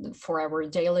for our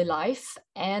daily life,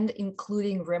 and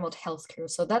including remote healthcare.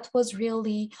 So that was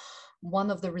really one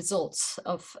of the results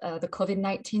of the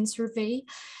COVID-19 survey.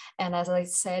 And as I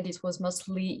said, it was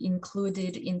mostly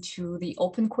included into the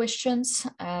open questions.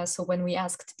 So when we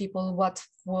asked people what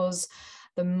was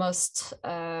the most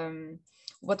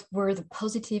what were the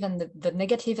positive and the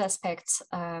negative aspects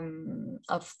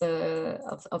of the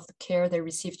care they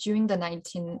received during the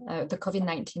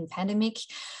COVID-19 pandemic,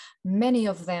 many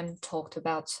of them talked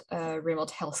about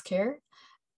remote healthcare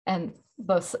and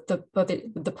both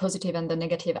the positive and the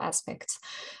negative aspects.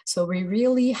 So we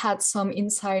really had some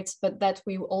insights, but that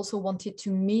we also wanted to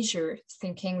measure,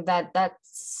 thinking that that's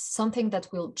something that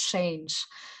will change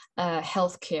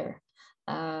healthcare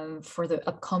for the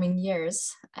upcoming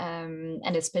years,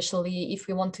 and especially if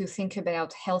we want to think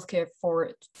about healthcare for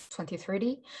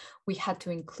 2030, we had to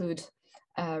include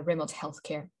remote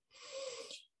healthcare.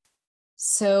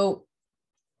 So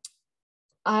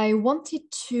I wanted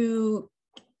to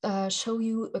show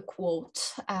you a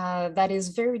quote that is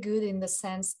very good in the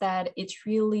sense that it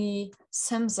really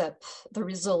sums up the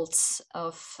results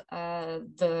of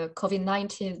the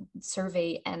COVID-19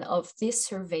 survey and of this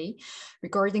survey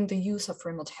regarding the use of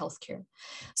remote healthcare.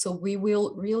 So we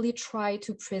will really try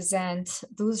to present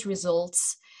those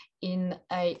results in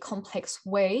a complex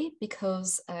way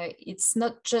because it's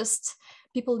not just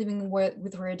people living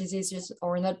with rare diseases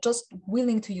are not just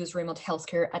willing to use remote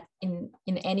healthcare in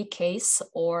any case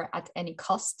or at any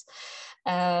cost,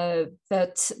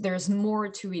 but there's more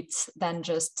to it than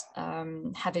just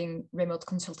having remote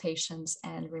consultations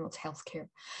and remote healthcare.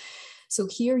 So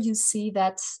here you see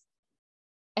that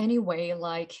anyway,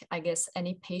 like I guess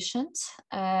any patient,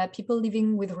 people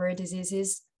living with rare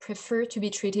diseases prefer to be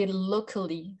treated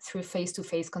locally through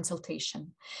face-to-face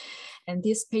consultation. And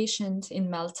this patient in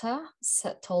Malta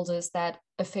told us that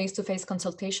a face-to-face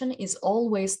consultation is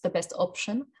always the best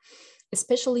option,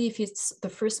 especially if it's the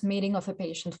first meeting of a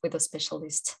patient with a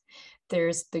specialist.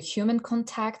 There's the human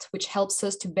contact, which helps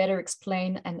us to better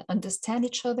explain and understand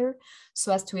each other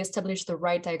so as to establish the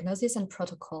right diagnosis and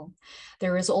protocol.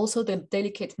 There is also the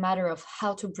delicate matter of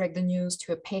how to break the news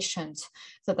to a patient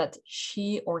so that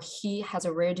she or he has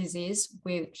a rare disease,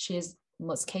 which is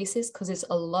most cases causes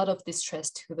a lot of distress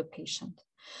to the patient.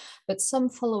 but some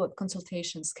follow-up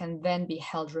consultations can then be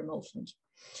held remotely.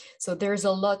 So there's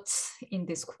a lot in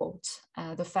this quote.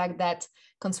 The fact that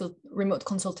remote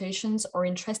consultations are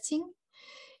interesting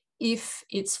if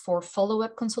it's for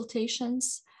follow-up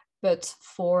consultations, but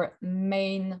for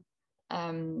main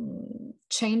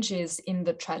changes in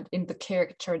the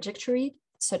care trajectory,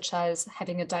 such as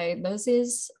having a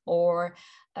diagnosis or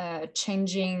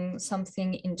changing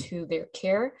something into their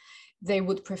care, they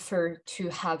would prefer to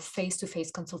have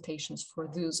face-to-face consultations for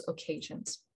those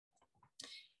occasions.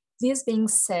 This being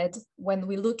said, when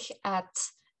we look at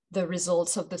the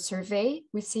results of the survey,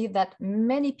 we see that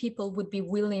many people would be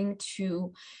willing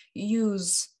to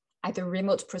use either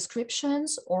remote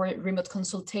prescriptions or remote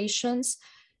consultations,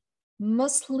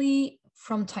 mostly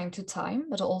from time to time,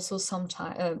 but also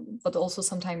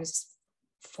sometimes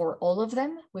for all of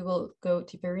them. We will go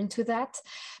deeper into that.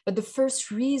 But the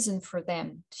first reason for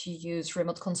them to use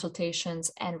remote consultations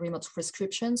and remote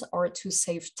prescriptions are to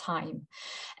save time.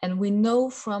 And we know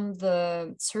from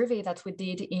the survey that we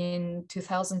did in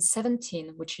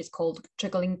 2017, which is called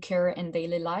Juggling Care and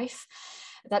Daily Life,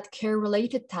 that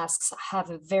care-related tasks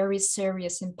have a very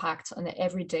serious impact on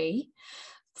every day.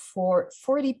 For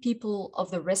 40 people of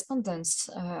the respondents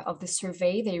of the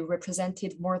survey, they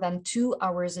represented more than 2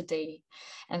 hours a day.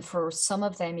 And for some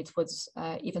of them, it was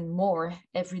even more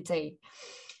every day.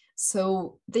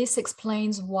 So this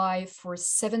explains why for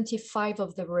 75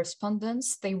 of the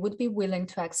respondents, they would be willing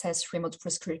to access remote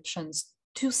prescriptions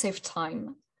to save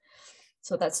time.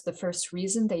 So that's the first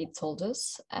reason they told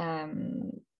us.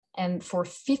 And for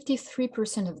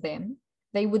 53% of them,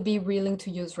 they would be willing to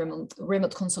use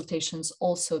remote consultations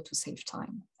also to save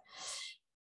time.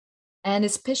 And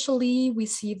especially we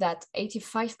see that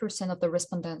 85% of the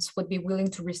respondents would be willing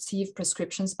to receive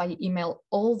prescriptions by email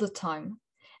all the time,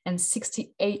 and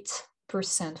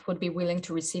 68% would be willing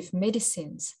to receive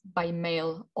medicines by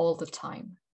mail all the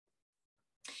time.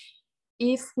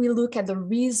 If we look at the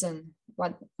reason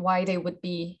why they would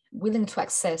be willing to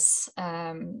access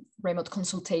remote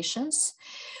consultations,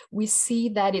 we see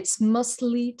that it's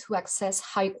mostly to access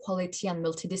high quality and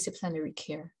multidisciplinary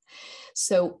care.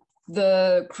 So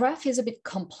the graph is a bit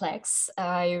complex.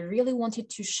 I really wanted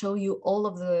to show you all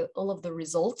of the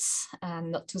results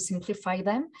and not to simplify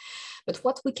them. But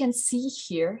what we can see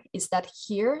here is that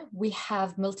here we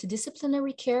have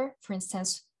multidisciplinary care, for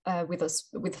instance,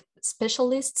 with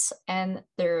specialists and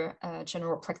their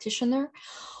general practitioner,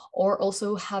 or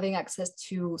also having access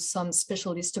to some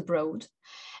specialists abroad.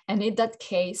 And in that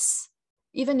case,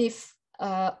 even if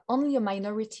only a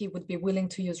minority would be willing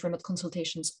to use remote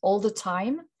consultations all the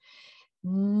time,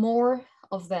 more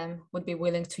of them would be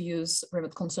willing to use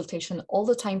remote consultation all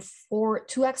the time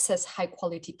to access high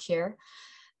quality care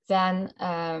than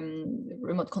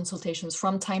remote consultations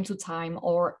from time to time,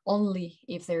 or only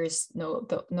if there is no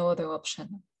other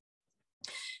option.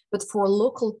 But for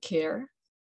local care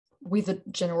with a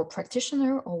general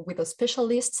practitioner or with a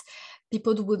specialist,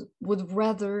 people would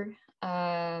rather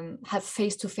have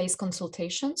face-to-face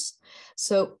consultations.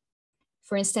 So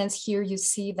for instance, here you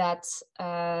see that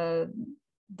the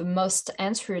most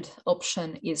answered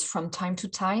option is from time to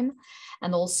time,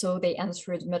 and also they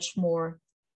answered much more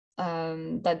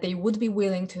that they would be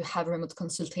willing to have remote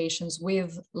consultations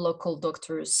with local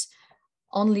doctors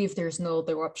only if there's no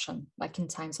other option, like in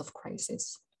times of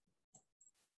crisis.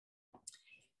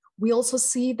 We also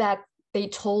see that they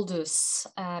told us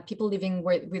people living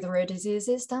with rare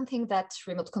diseases don't think that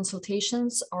remote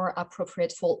consultations are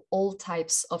appropriate for all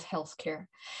types of healthcare.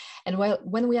 And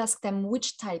when we ask them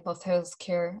which type of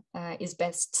healthcare is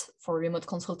best for remote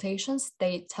consultations,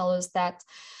 they tell us that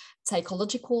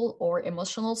psychological or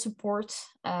emotional support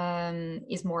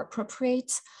is more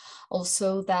appropriate.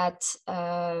 Also that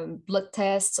blood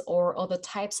tests or other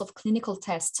types of clinical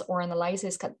tests or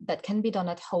analysis that can be done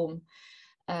at home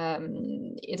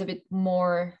is a bit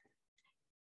more,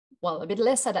 well, a bit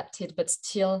less adapted, but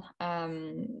still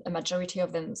a majority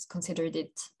of them considered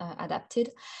it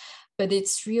adapted. But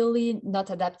it's really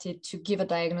not adapted to give a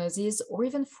diagnosis or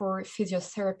even for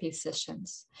physiotherapy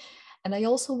sessions. And I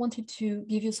also wanted to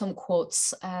give you some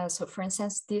quotes. So for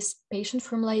instance, this patient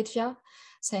from Latvia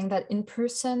saying that in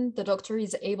person, the doctor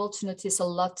is able to notice a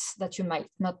lot that you might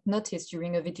not notice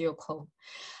during a video call.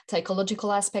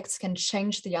 Psychological aspects can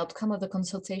change the outcome of the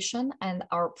consultation and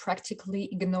are practically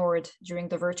ignored during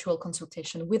the virtual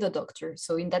consultation with a doctor.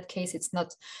 So in that case, it's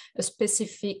not a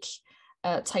specific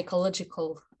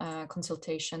psychological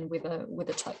consultation with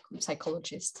a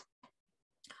psychologist.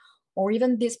 Or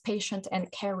even this patient and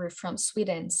carer from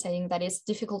Sweden saying that it's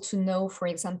difficult to know, for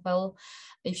example,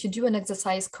 if you do an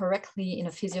exercise correctly in a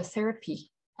physiotherapy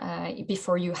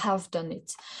before you have done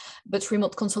it. But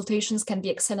remote consultations can be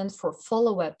excellent for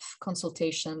follow-up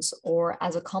consultations or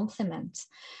as a complement.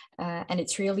 And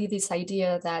it's really this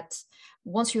idea that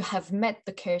once you have met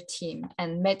the care team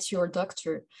and met your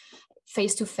doctor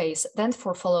face-to-face, then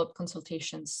for follow-up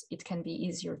consultations, it can be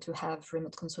easier to have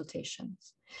remote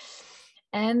consultations.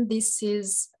 And this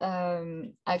is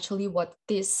actually what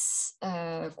this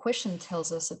question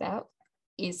tells us about,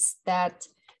 is that,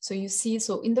 so you see,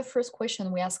 so in the first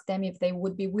question, we asked them if they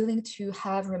would be willing to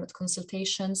have remote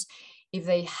consultations if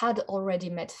they had already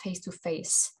met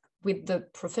face-to-face with the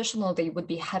professional they would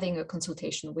be having a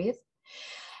consultation with,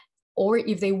 or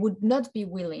if they would not be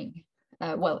willing,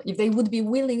 if they would be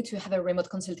willing to have a remote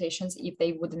consultations if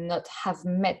they would not have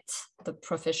met the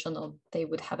professional they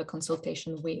would have a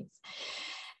consultation with.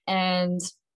 And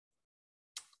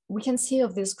we can see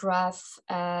of this graph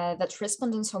that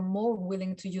respondents are more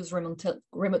willing to use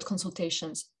remote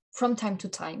consultations from time to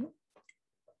time,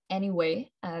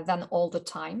 anyway, than all the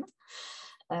time,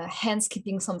 hence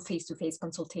keeping some face-to-face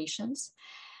consultations.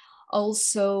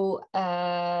 Also,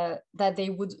 that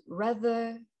they would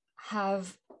rather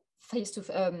have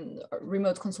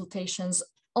remote consultations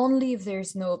only if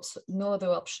there's no other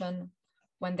option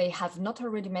when they have not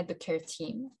already met the care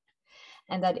team,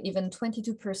 and that even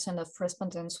 22% of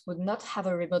respondents would not have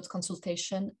a remote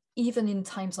consultation even in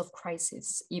times of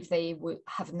crisis if they would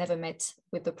have never met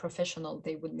with the professional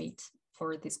they would meet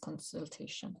for this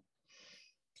consultation.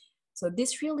 So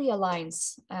this really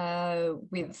aligns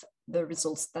with the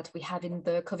results that we have in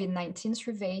the COVID-19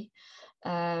 survey.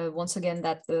 Once again,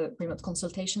 that the remote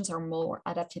consultations are more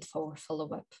adapted for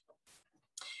follow-up.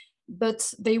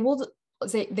 But they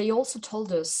also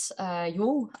told us,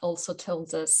 you also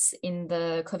told us in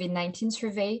the COVID-19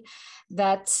 survey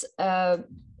that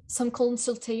some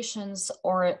consultations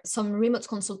or some remote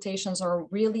consultations are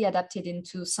really adapted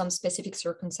into some specific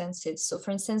circumstances. So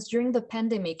for instance, during the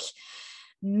pandemic,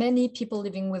 many people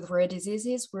living with rare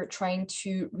diseases were trying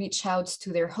to reach out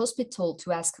to their hospital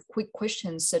to ask quick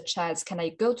questions such as, can I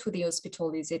go to the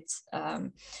hospital? Is it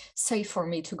safe for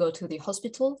me to go to the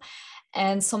hospital?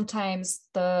 And sometimes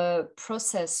the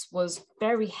process was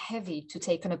very heavy to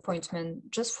take an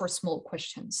appointment just for small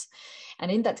questions.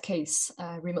 And in that case,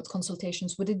 remote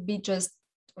consultations, would it be just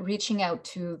reaching out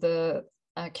to the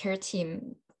care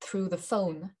team through the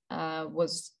phone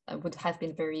would have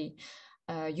been very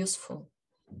useful.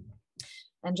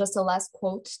 And just a last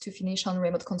quote to finish on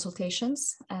remote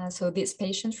consultations. So this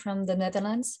patient from the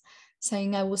Netherlands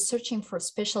saying, I was searching for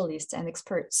specialists and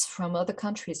experts from other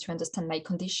countries to understand my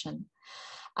condition.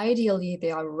 Ideally,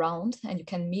 they are around and you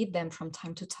can meet them from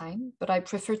time to time, but I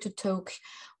prefer to talk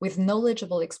with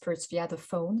knowledgeable experts via the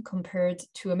phone compared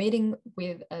to meeting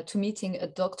a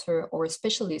doctor or a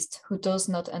specialist who does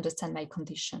not understand my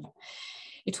condition.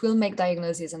 It will make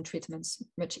diagnosis and treatments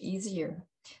much easier.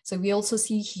 So we also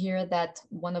see here that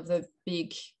one of the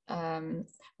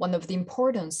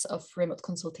importance of remote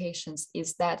consultations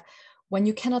is that when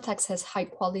you cannot access high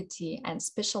quality and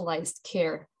specialized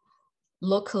care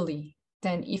locally,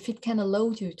 then if it can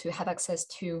allow you to have access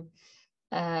to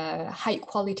high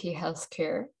quality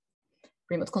healthcare,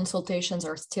 remote consultations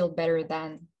are still better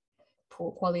than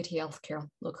poor quality healthcare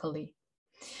locally.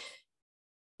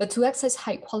 But to access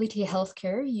high quality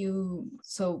healthcare,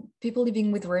 so people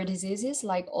living with rare diseases,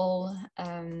 like all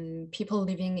people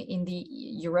living in the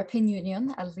European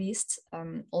Union, at least,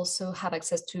 also have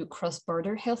access to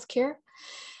cross-border healthcare.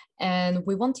 And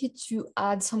we wanted to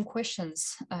add some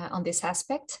questions on this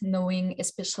aspect, knowing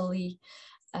especially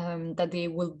that there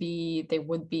would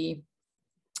be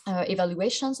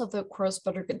evaluations of the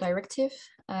cross-border directive,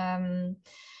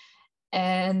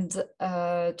 and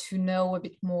to know a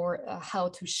bit more how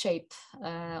to shape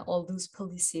all those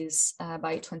policies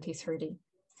by 2030.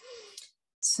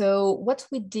 So what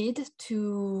we did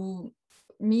to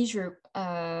measure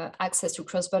access to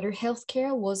cross-border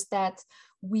healthcare was that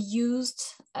we used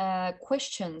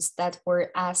questions that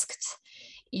were asked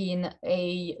in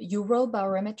a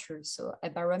EUROBarometer, so a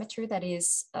barometer that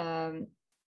is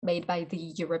made by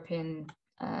the European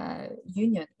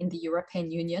Union, in the European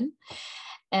Union.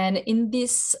 And in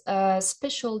this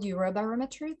special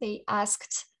EUROBarometer, they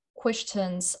asked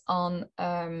questions on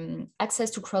access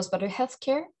to cross-border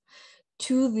healthcare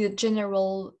to the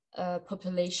general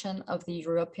population of the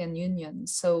European Union.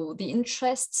 So the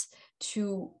interest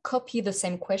to copy the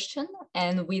same question,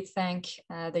 and we thank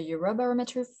the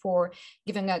EUROBarometer for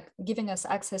giving us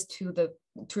access to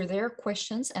their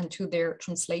questions and to their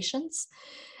translations,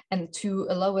 and to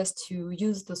allow us to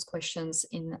use those questions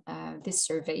in this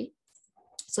survey.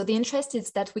 So the interest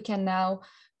is that we can now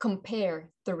compare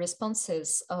the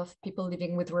responses of people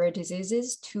living with rare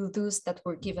diseases to those that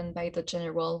were given by the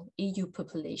general EU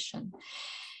population.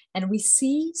 And we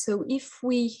see, so if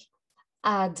we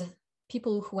add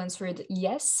people who answered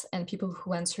yes and people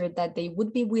who answered that they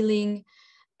would be willing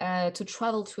to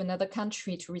travel to another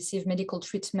country to receive medical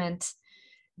treatment,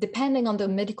 depending on the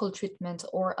medical treatment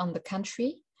or on the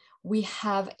country, we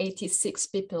have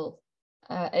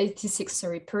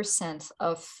 86%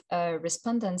 of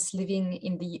respondents living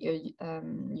in the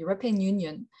European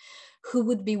Union who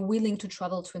would be willing to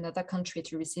travel to another country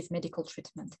to receive medical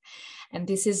treatment. And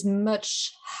this is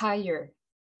much higher.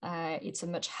 It's a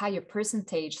much higher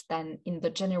percentage than in the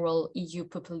general EU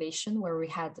population, where we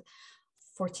had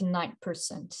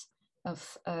 49%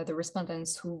 of the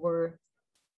respondents who were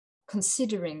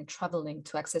considering traveling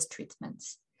to access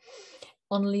treatments.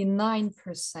 Only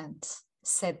 9%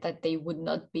 said that they would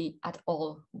not be at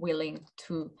all willing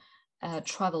to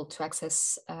travel to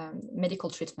access medical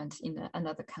treatment in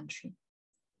another country.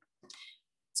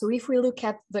 So if we look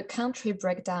at the country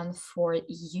breakdown for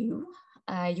EU,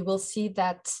 you will see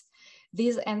that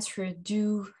these answers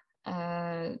do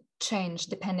change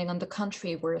depending on the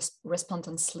country where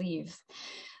respondents live.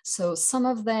 So some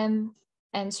of them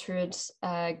answered,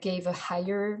 gave a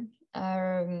higher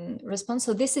response.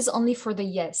 So this is only for the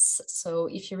yes. So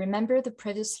if you remember the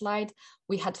previous slide,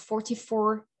 we had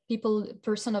 44%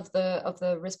 of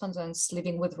the respondents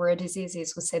living with rare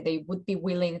diseases who said they would be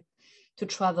willing to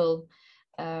travel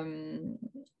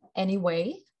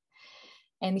anyway.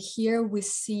 And here we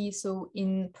see, so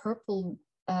in purple,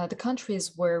 the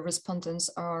countries where respondents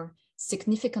are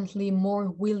significantly more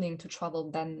willing to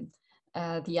travel than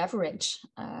the average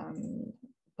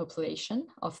population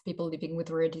of people living with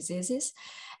rare diseases.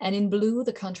 And in blue,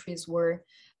 the countries where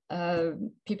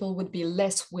people would be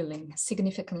less willing,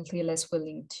 significantly less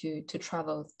willing to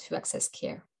travel to access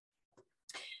care.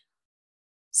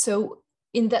 So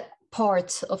in that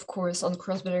part, of course, on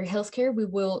cross-border healthcare, we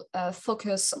will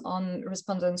focus on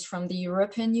respondents from the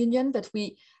European Union, but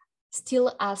we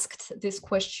still asked this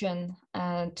question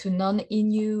to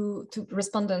non-EU, to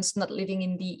respondents not living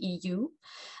in the EU.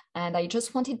 And I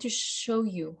just wanted to show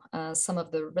you some of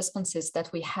the responses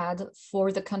that we had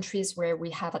for the countries where we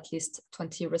have at least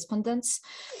 20 respondents.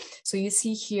 So you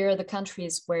see here the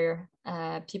countries where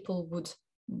people would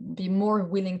be more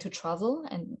willing to travel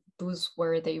and those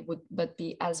where they would not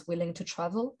be as willing to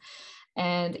travel.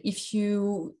 And if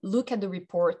you look at the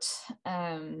report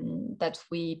that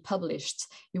we published,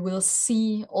 you will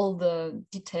see all the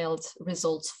detailed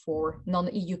results for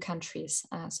non-EU countries,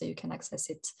 so you can access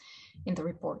it in the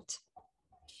report.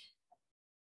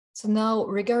 So now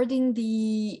regarding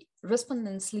the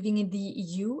respondents living in the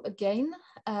EU, again,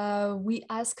 we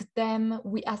asked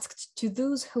to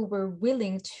those who were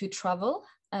willing to travel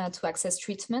to access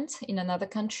treatment in another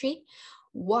country,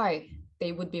 why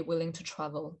they would be willing to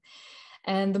travel.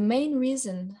 And the main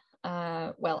reason,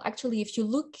 well, actually, if you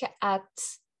look at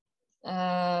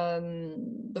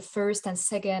the first and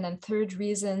second and third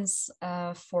reasons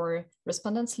for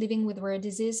respondents living with rare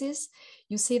diseases,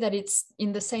 you see that it's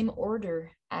in the same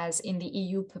order as in the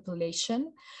EU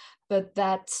population, but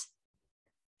that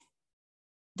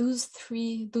those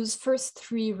first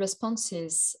three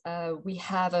responses, we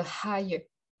have a higher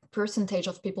percentage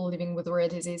of people living with rare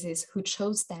diseases who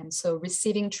chose them. So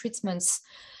receiving treatments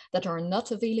that are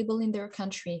not available in their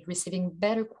country, receiving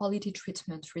better quality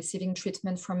treatment, receiving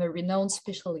treatment from a renowned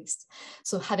specialist.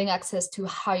 So having access to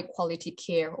high quality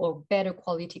care or better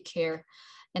quality care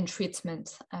and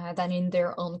treatment than in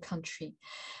their own country.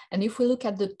 And if we look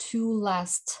at the two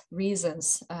last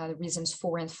reasons, reasons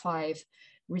 4 and 5,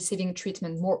 receiving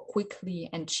treatment more quickly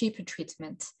and cheaper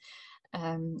treatment,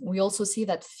 we also see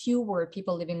that fewer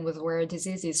people living with rare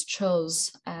diseases chose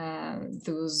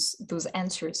those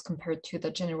answers compared to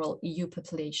the general EU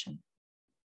population.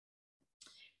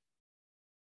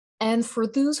 And for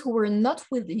those who were not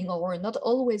willing or were not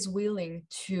always willing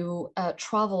to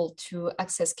travel to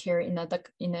access care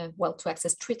to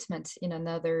access treatment in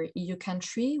another EU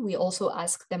country, we also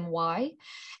asked them why.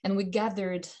 And we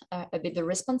gathered a bit the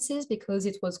responses because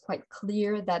it was quite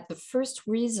clear that the first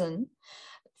reason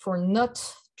for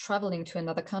not traveling to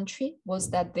another country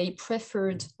was that they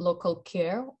preferred local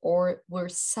care or were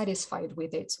satisfied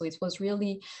with it. So it was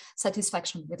really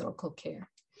satisfaction with local care.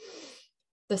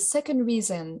 The second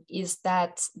reason is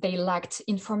that they lacked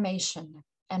information,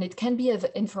 and it can be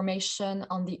information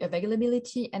on the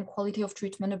availability and quality of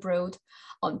treatment abroad,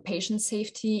 on patient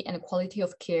safety and quality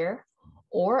of care,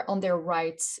 or on their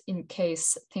rights in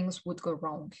case things would go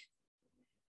wrong.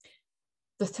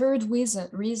 The third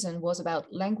reason was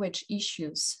about language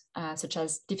issues, such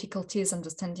as difficulties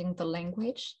understanding the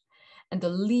language. And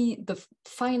the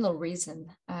final reason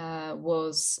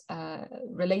was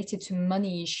related to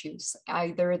money issues,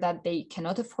 either that they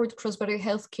cannot afford cross-border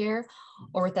healthcare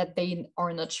or that they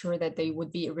are not sure that they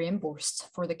would be reimbursed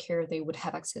for the care they would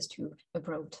have access to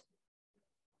abroad.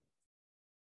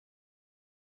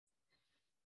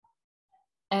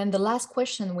 And the last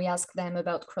question we asked them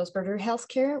about cross-border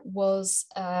healthcare was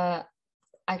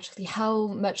actually how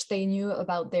much they knew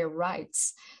about their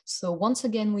rights. So once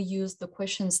again, we used the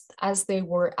questions as they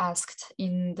were asked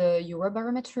in the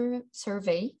EUROBarometer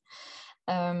survey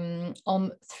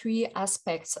on 3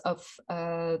 aspects of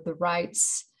the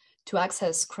rights to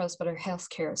access cross-border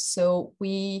healthcare. So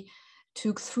we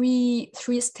took three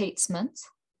statements,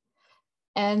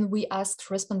 and we asked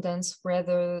respondents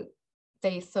whether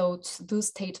they thought those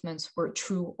statements were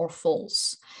true or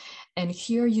false. And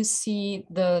here you see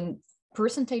the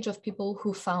percentage of people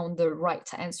who found the right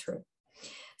answer.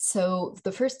 So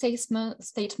the first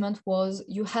statement was,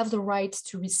 you have the right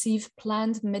to receive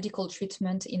planned medical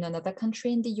treatment in another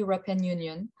country in the European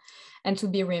Union and to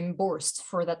be reimbursed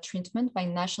for that treatment by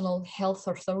national health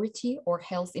authority or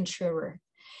health insurer.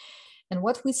 And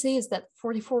what we see is that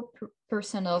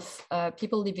 44% of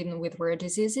people living with rare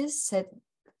diseases said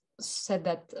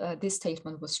that this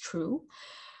statement was true,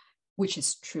 which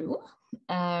is true.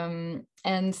 And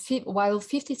while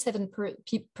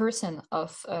 57%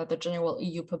 of the general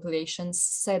EU population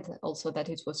said also that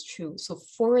it was true. So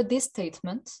for this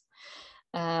statement,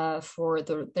 for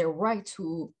their right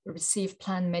to receive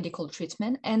planned medical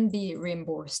treatment and be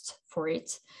reimbursed for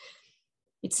it,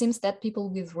 it seems that people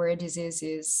with rare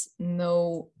diseases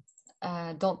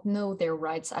don't know their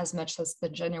rights as much as the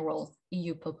general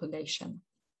EU population.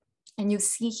 And you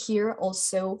see here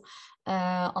also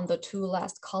on the 2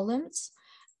 last columns,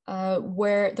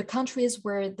 where the countries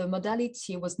where the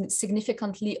modality was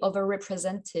significantly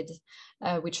overrepresented,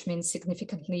 which means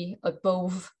significantly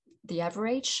above the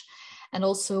average. And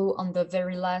also on the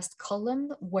very last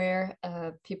column, where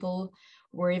people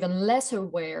were even less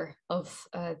aware of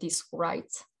this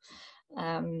right.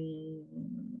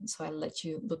 So I'll let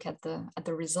you look at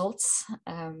the results.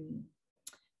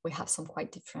 We have some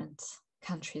quite different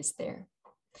countries there.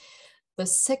 The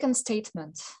second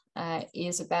statement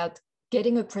is about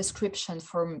getting a prescription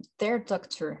from their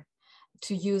doctor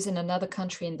to use in another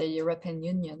country in the European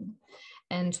Union.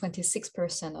 And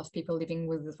 26% of people living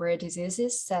with rare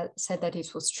diseases said that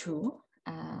it was true,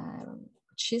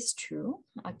 which is true,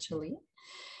 actually.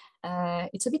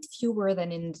 It's a bit fewer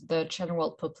than in the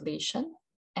general population.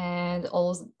 And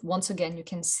once again, you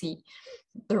can see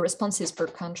the responses per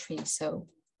country. So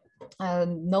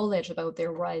knowledge about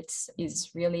their rights is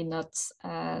really not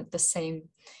the same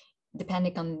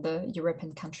depending on the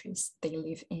European countries they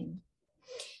live in.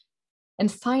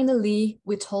 And finally,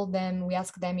 we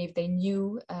asked them if they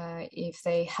knew if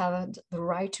they had the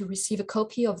right to receive a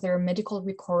copy of their medical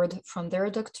record from their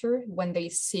doctor when they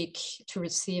seek to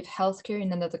receive healthcare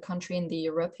in another country in the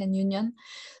European Union.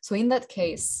 So in that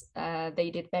case,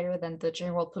 they did better than the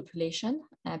general population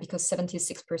because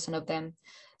 76% of them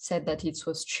said that it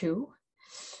was true.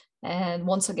 And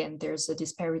once again, there's a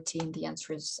disparity in the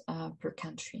answers per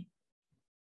country.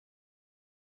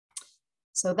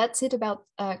 So that's it about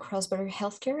cross-border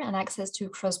healthcare and access to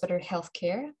cross-border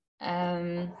healthcare.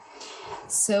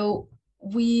 So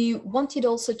we wanted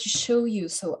also to show you,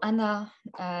 so Anna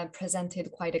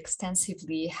presented quite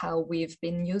extensively how we've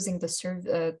been using the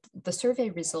survey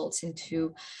results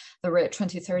into the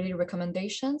Rare2030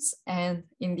 recommendations and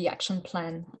in the action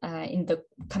plan, in the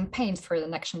campaign for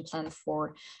an action plan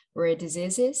for rare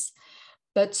diseases.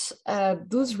 But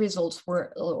those results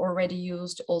were already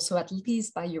used also at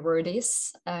least by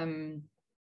EURORDIS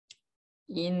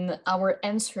in our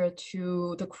answer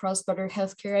to the cross-border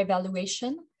healthcare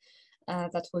evaluation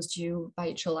that was due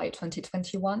by July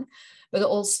 2021, but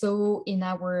also in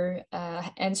our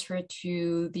answer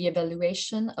to the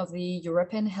evaluation of the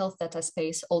European Health Data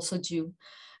Space, also due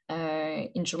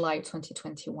in July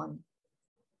 2021.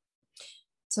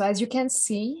 So as you can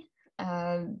see,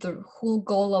 the whole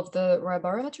goal of the Rare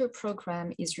Barometer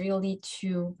program is really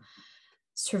to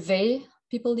survey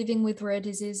people living with rare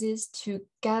diseases, to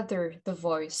gather the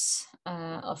voice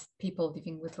of people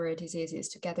living with rare diseases,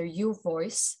 to gather your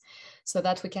voice so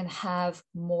that we can have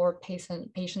more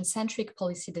patient-centric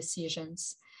policy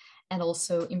decisions and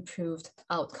also improved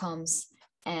outcomes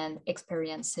and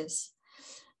experiences.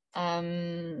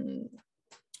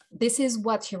 This is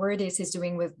what EURORDIS is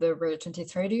doing with the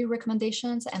Rare2030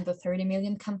 recommendations and the 30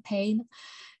 million campaign.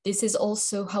 This is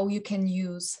also how you can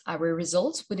use our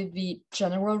results, would it be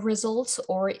general results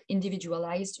or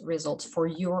individualized results for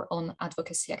your own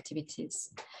advocacy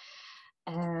activities.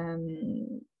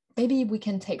 Thank maybe we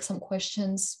can take some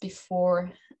questions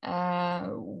before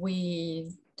we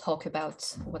talk about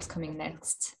what's coming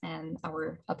next and our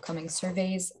upcoming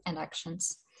surveys and actions.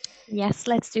 Yes,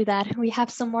 let's do that. We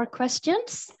have some more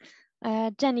questions.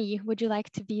 Jenny, would you like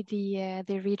to be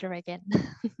the reader again?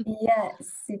 Yes,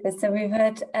 super. So we've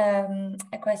had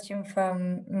a question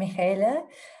from Michaela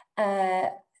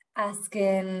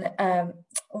asking,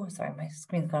 oh, sorry, my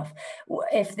screen's gone off.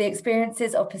 If the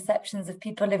experiences or perceptions of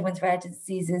people living with rare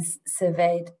diseases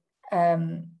surveyed,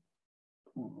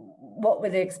 what were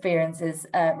the experiences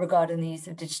regarding the use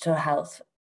of digital health,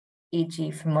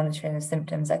 e.g. for monitoring of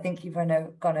symptoms? I think you've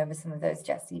gone over some of those,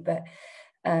 Jessie, but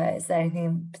is there anything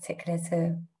in particular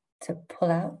to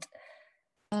pull out?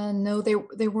 No,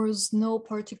 there was no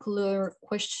particular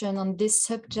question on this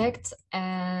subject,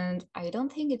 and I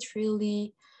don't think it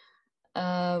really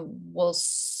was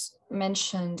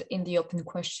mentioned in the open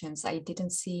questions. I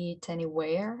didn't see it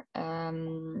anywhere.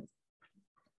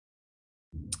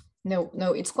 No,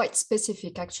 it's quite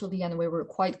specific actually, and we were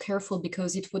quite careful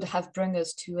because it would have brought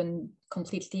us to a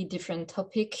completely different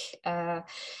topic.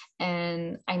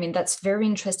 And I mean, that's very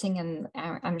interesting, and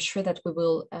I'm sure that we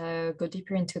will go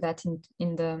deeper into that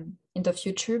in the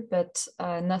future, but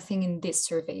nothing in this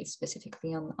survey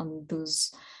specifically on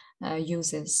those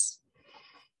uses.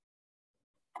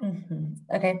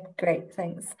 Okay, great,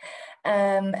 thanks.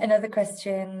 Another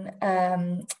question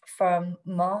from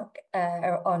Mark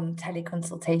on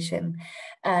teleconsultation,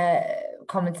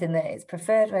 commenting that it's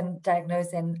preferred when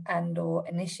diagnosing and or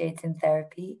initiating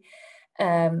therapy,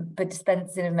 but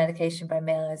dispensing of medication by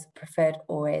mail is preferred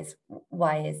always.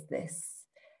 Why is this?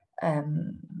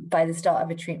 By the start of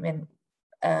a treatment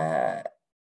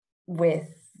with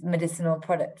medicinal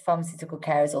product, pharmaceutical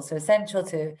care is also essential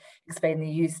to explain the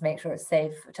use, make sure it's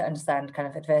safe, to understand kind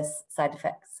of adverse side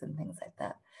effects and things like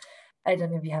that. I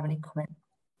don't know if you have any comment.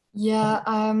 Yeah,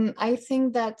 I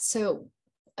think that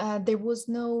there was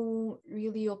no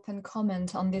really open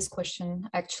comment on this question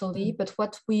actually, but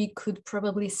what we could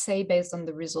probably say based on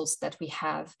the results that we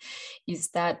have is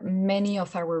that many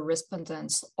of our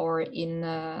respondents are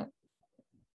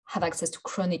have access to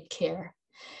chronic care.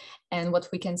 And what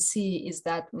we can see is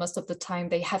that most of the time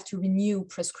they have to renew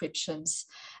prescriptions,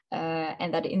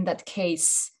 and that in that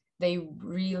case, they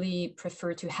really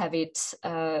prefer to have it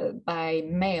by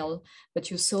mail. But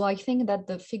you saw, I think that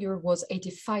the figure was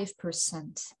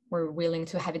 85% were willing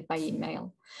to have it by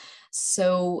email.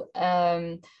 So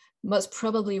most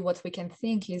probably what we can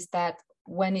think is that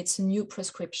when it's a new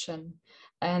prescription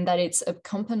and that it's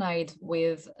accompanied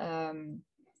with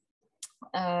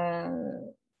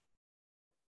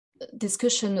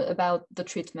discussion about the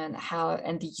treatment, how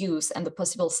and the use and the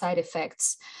possible side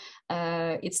effects.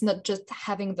 It's not just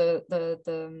having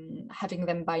having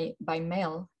them by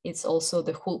mail. It's also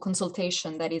the whole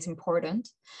consultation that is important.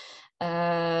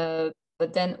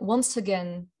 But then once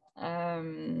again,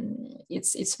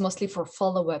 it's mostly for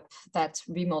follow-up that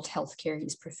remote healthcare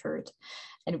is preferred,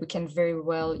 and we can very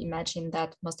well imagine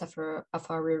that most of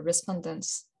our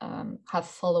respondents have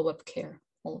follow-up care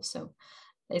also,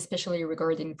 especially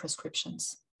regarding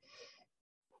prescriptions.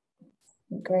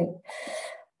 Great,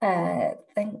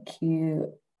 thank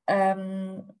you.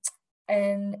 An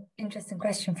interesting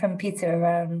question from Peter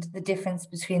around the difference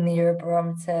between the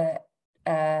EUROBarometer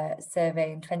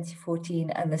survey in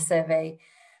 2014 and the survey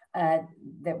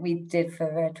that we did for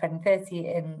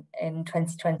Rare2030 in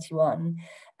 2021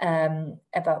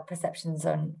 about perceptions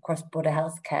on cross-border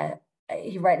healthcare.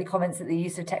 He rightly comments that the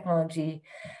use of technology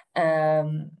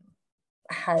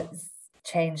has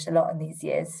changed a lot in these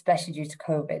years, especially due to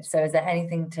COVID. So is there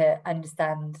anything to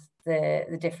understand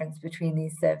the difference between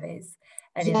these surveys?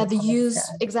 Yeah, the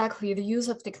use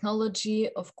of technology,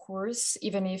 of course,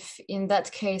 even if in that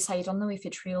case, I don't know if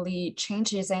it really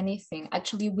changes anything.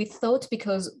 Actually, we thought,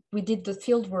 because we did the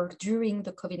fieldwork during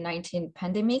the COVID-19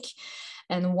 pandemic,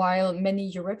 and while many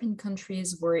European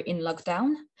countries were in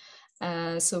lockdown,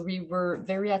 so we were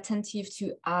very attentive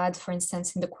to add, for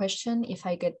instance, in the question, if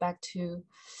I get back to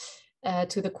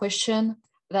the question,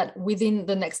 that within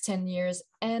the next 10 years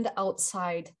and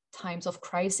outside times of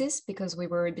crisis, because we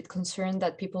were a bit concerned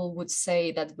that people would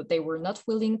say that they were not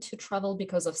willing to travel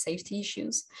because of safety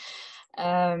issues.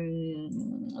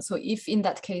 So if in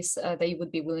that case, they would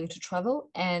be willing to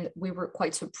travel, and we were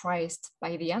quite surprised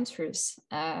by the answers.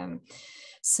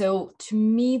 So to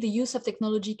me, the use of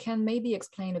technology can maybe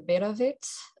explain a bit of it,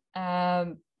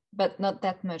 but not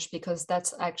that much, because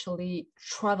that's actually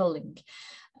traveling.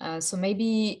 So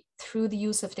maybe through the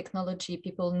use of technology,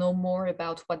 people know more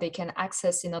about what they can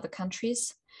access in other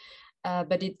countries,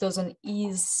 but it doesn't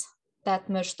ease that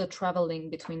much the traveling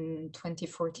between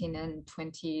 2014 and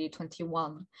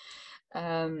 2021.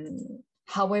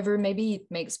 However, maybe it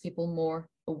makes people more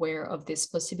aware of this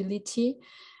possibility.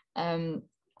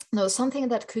 Now, something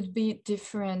that could be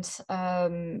different,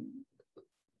 well,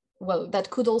 that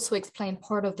could also explain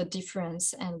part of the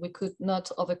difference, and we could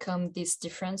not overcome this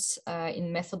difference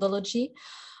in methodology,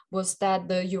 was that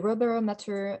the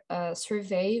EUROBarometer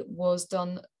survey was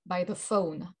done by the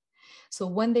phone. So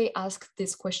when they asked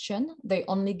this question, they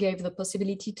only gave the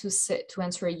possibility to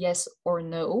answer yes or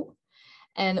no.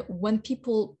 And when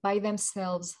people by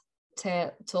themselves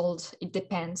told it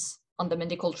depends on the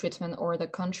medical treatment or the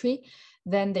country,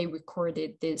 then they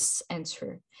recorded this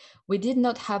answer. We did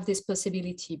not have this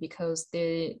possibility because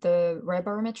the Rare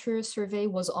Barometer survey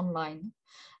was online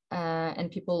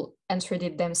and people answered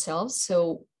it themselves.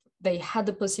 So they had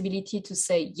the possibility to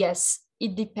say, yes,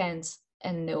 it depends,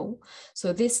 and no.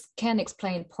 So this can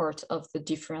explain part of the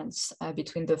difference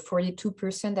between the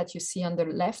 42% that you see on the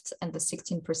left and the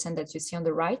 16% that you see on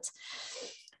the right.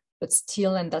 But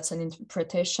still, and that's an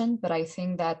interpretation, but I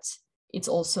think that it's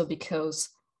also because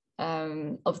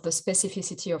of the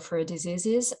specificity of rare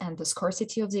diseases and the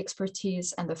scarcity of the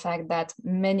expertise and the fact that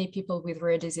many people with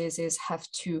rare diseases have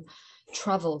to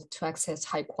travel to access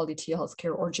high quality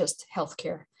healthcare or just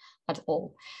healthcare at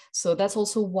all. So that's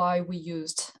also why we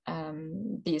used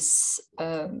this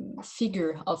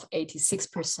figure of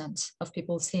 86% of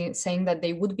people saying that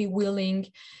they would be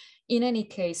willing in any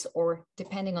case, or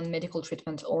depending on medical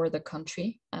treatment or the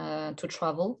country, to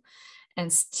travel.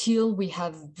 And still we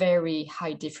have very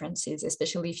high differences,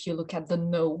 especially if you look at the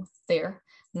no there,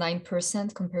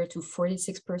 9% compared to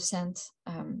 46%.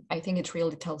 I think it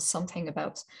really tells something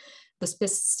about the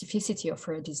specificity of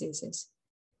rare diseases.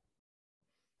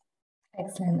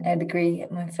 Excellent, I'd agree.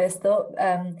 My first thought,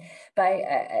 but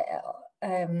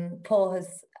Paul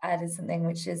has added something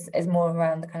which is more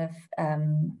around the kind of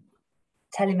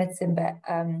telemedicine, but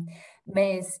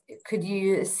could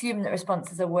you assume that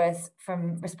responses are worse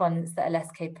from respondents that are less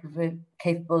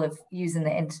capable of using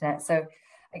the internet? So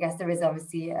I guess there is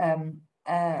obviously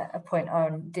a point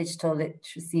on digital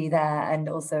literacy there, and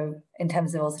also in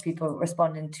terms of also people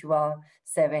responding to our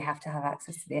survey have to have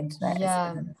access to the internet.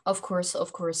 Yeah, of course.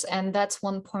 And that's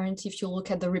one point. If you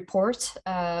look at the report,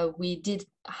 we did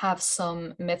have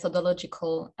some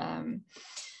methodological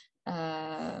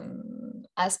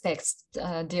aspects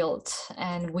dealt,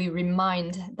 and we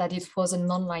remind that it was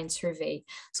an online survey.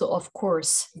 So of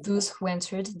course, those who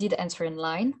answered did answer in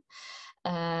line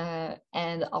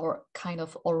and are kind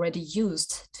of already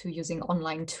used to using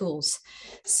online tools.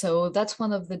 So that's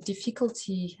one of the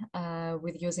difficulty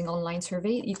with using online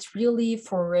survey. It's really,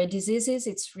 for rare diseases,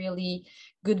 it's really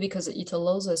good because it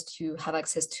allows us to have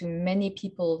access to many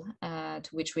people to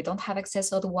which we don't have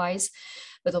access otherwise.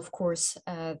 But of course,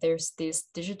 there's this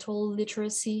digital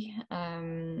literacy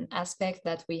aspect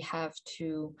that we have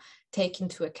to take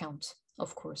into account,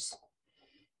 of course.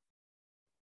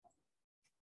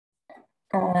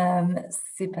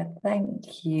 Super,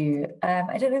 thank you.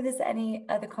 I don't know if there's any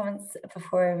other comments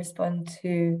before I respond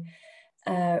to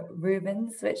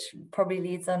Ruben's, which probably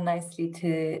leads on nicely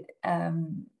to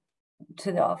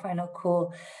our final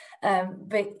call.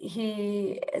 But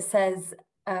he says,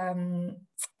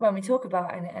 when we talk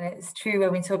about, and it's true,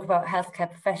 when we talk about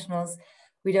healthcare professionals,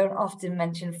 we don't often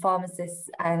mention pharmacists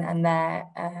and their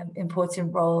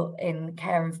important role in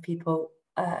caring for people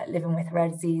living with rare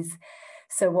disease.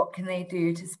 So what can they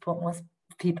do to support more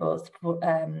people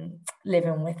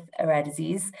living with a rare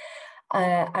disease?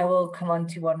 I will come on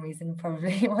to one reason,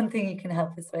 probably one thing you can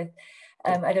help us with.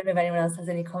 I don't know if anyone else has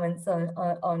any comments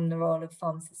on the role of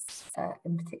pharmacists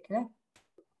in particular.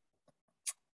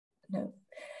 No.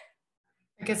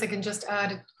 I guess I can just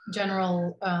add a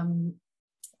general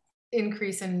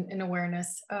increase in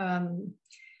awareness,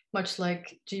 much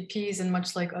like GPs and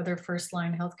much like other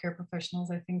first-line healthcare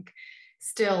professionals. I think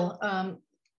still,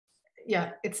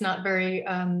 yeah, it's not very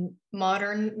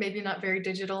modern, maybe not very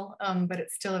digital, but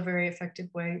it's still a very effective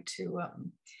way to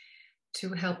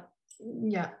help,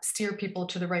 steer people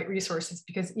to the right resources,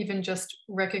 because even just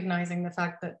recognizing the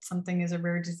fact that something is a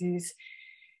rare disease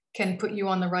can put you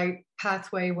on the right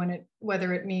pathway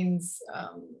whether it means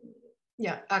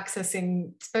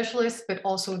accessing specialists, but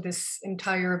also this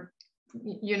entire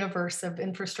universe of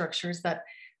infrastructures that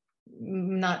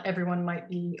not everyone might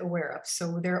be aware of.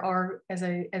 So there are,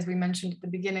 as we mentioned at the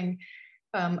beginning,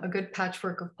 a good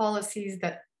patchwork of policies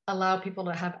that allow people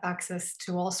to have access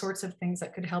to all sorts of things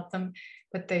that could help them,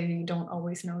 but they don't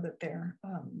always know that they're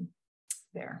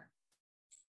there.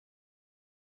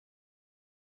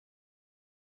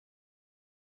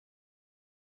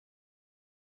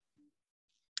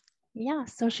 Yeah,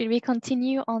 so should we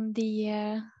continue on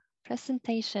the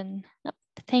presentation? Yep.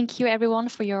 Thank you everyone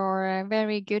for your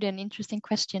very good and interesting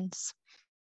questions.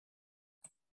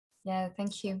 Yeah,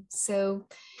 thank you. So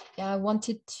yeah, I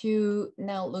wanted to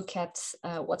now look at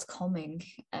what's coming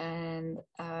and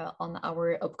on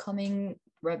our upcoming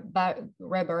Rare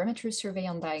Barometer survey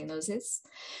on diagnosis.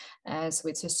 So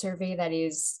it's a survey that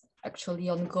is actually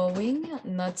ongoing,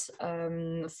 not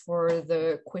for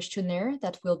the questionnaire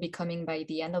that will be coming by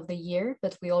the end of the year,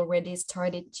 but we already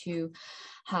started to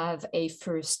have a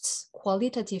first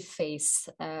qualitative phase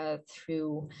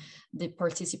through the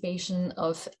participation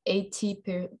of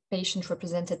 80 patient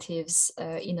representatives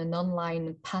in an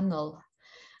online panel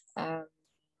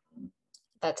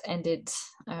that ended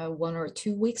 1 or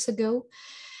 2 weeks ago.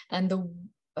 And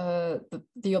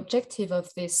the objective of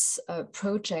this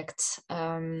project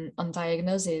on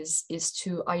diagnosis is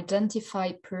to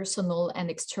identify personal and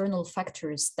external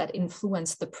factors that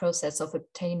influence the process of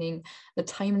obtaining a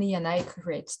timely and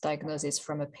accurate diagnosis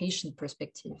from a patient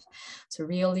perspective. So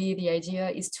really the idea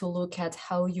is to look at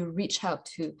how you reach out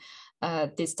to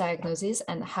this diagnosis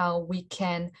and how we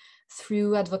can,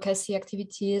 through advocacy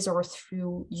activities or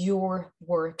through your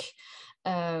work,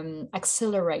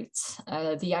 accelerate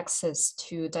the access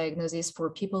to diagnosis for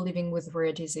people living with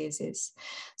rare diseases.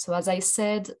 So as I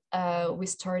said, we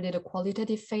started a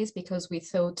qualitative phase because we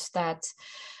thought that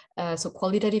so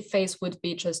qualitative phase would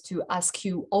be just to ask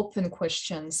you open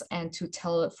questions and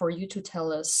for you to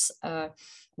tell us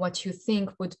what you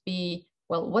think would be,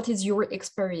 well, what is your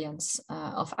experience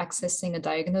of accessing a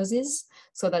diagnosis,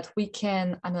 so that we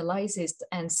can analyze it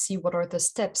and see what are the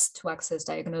steps to access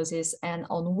diagnosis and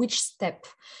on which step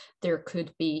there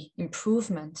could be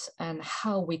improvement and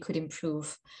how we could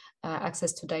improve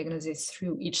access to diagnosis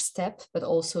through each step, but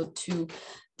also to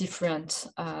different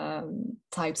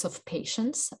types of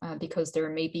patients, because there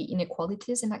may be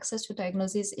inequalities in access to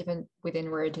diagnosis even within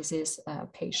rare disease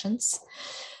patients.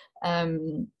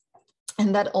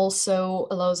 And that also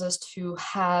allows us to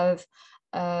have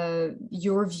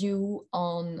your view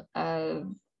on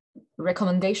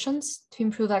recommendations to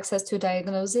improve access to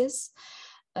diagnosis.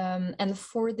 And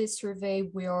for this survey,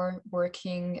 we are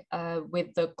working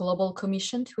with the Global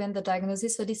Commission to End the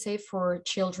Diagnosis Odyssey for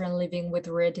Children Living with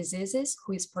Rare Diseases,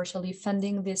 who is partially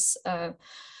funding this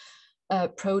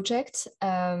project,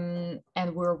 and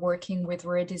we're working with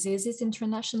Rare Diseases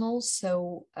International.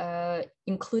 So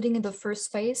including in the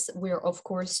first phase, we're of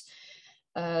course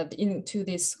into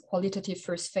this qualitative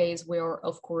first phase, we are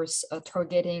of course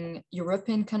targeting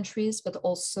European countries, but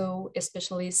also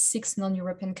especially 6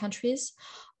 non-European countries: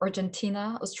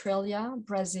 Argentina, Australia,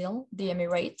 Brazil, the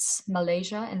Emirates,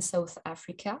 Malaysia, and South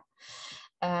Africa.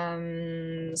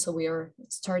 So we are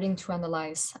starting to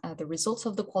analyze the results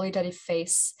of the qualitative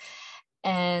phase,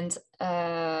 and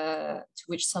to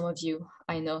which some of you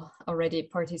I know already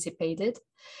participated.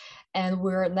 And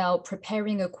we're now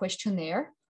preparing a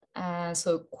questionnaire,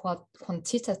 so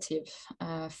quantitative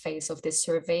phase of this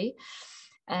survey.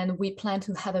 And we plan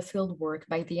to have a field work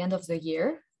by the end of the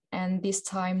year. And this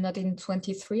time, not in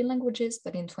 23 languages,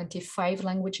 but in 25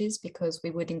 languages, because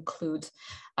we would include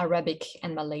Arabic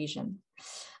and Malaysian.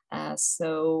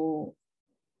 So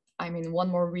I mean, one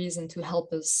more reason to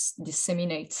help us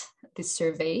disseminate this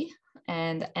survey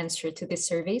and answer to this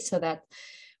survey, so that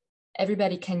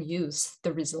everybody can use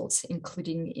the results,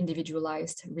 including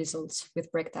individualized results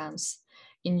with breakdowns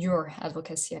in your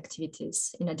advocacy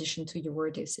activities, in addition to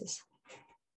EURORDIS.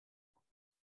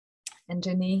 And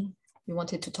Jenny, you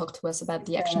wanted to talk to us about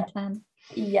the action plan?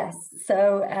 Yes,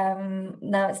 so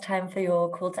now it's time for your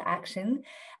call to action.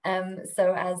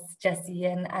 So as Jessie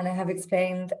and Anna have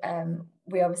explained,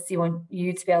 we obviously want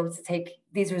you to be able to take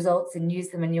these results and use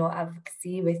them in your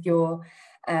advocacy with your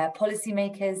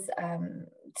policymakers,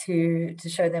 to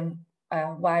show them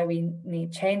why we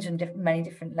need change on many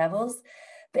different levels,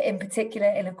 but in particular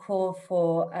in a call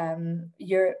for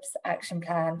Europe's action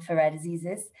plan for rare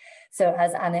diseases. So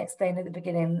as Anna explained at the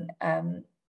beginning,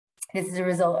 this is a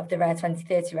result of the Rare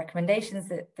 2030 recommendations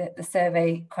that the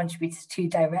survey contributes to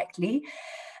directly.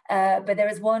 But there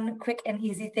is one quick and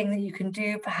easy thing that you can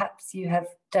do. Perhaps you have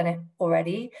done it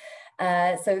already.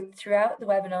 So throughout the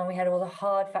webinar, we had all the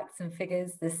hard facts and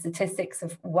figures, the statistics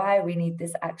of why we need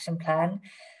this action plan.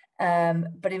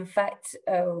 But in fact,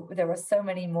 there are so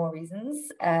many more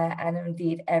reasons. And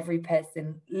indeed, every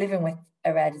person living with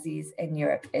a rare disease in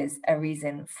Europe is a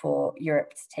reason for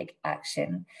Europe to take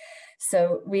action.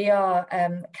 So we are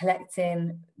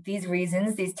collecting these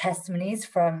reasons, these testimonies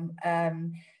from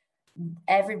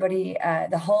everybody,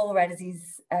 the whole rare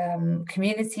disease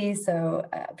community. So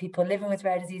people living with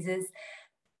rare diseases,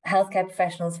 healthcare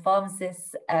professionals,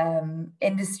 pharmacists,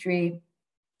 industry,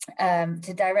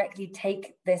 to directly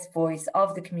take this voice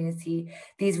of the community,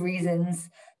 these reasons,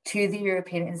 to the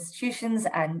European institutions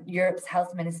and Europe's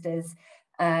health ministers,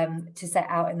 to set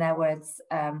out in their words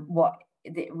what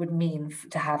it would mean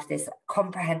to have this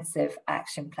comprehensive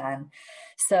action plan.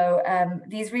 So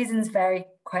these reasons vary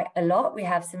quite a lot. We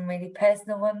have some really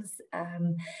personal ones,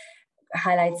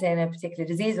 highlighting a particular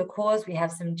disease or cause. We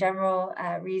have some general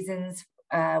reasons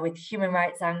with human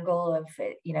rights angle of,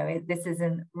 you know, this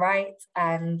isn't right,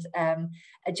 and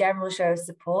a general show of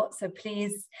support. So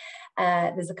please,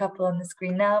 there's a couple on the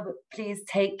screen now, but please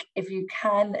take, if you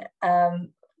can,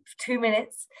 2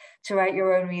 minutes to write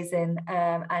your own reason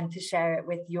and to share it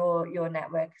with your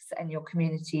networks and your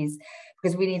communities,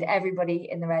 because we need everybody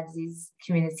in the rare disease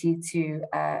community to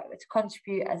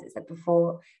contribute. As I said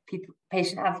before, people,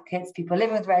 patient advocates, people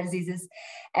living with rare diseases,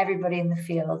 everybody in the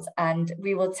field, and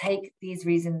we will take these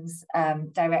reasons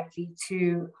directly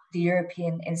to the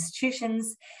European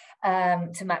institutions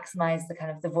to maximize the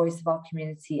kind of the voice of our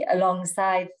community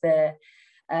alongside the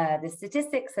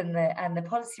statistics and the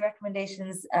policy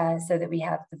recommendations, so that we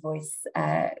have the voice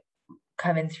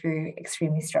coming through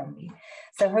extremely strongly.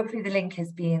 So hopefully the link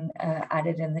has been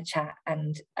added in the chat,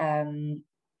 and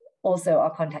also our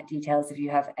contact details if you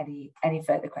have any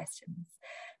further questions.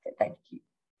 But thank you.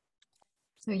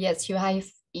 So yes, you have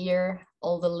here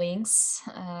all the links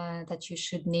that you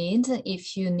should need.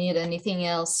 If you need anything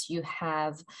else, you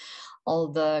have all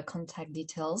the contact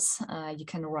details. You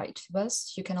can write to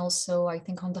us. You can also, I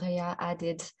think Andrea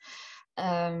added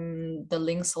the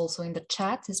links also in the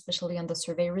chat, especially on the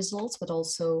survey results, but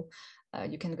also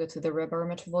you can go to the Rare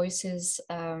Barometer Voices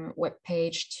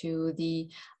webpage, to the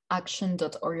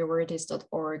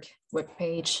action.EURORDIS.org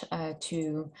webpage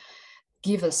to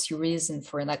give us your reason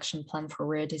for an action plan for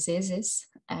rare diseases.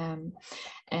 And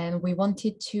we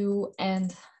wanted to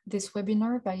end this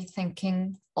webinar by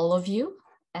thanking all of you,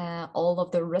 all of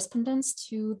the respondents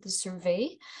to the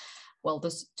survey, well,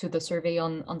 to the survey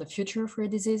on the future of rare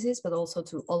diseases, but also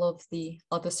to all of the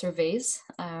other surveys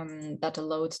that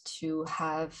allowed to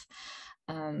have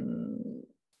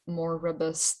more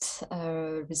robust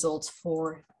results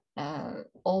for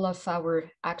all of our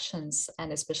actions,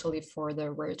 and especially for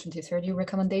the Rare 2030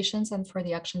 recommendations and for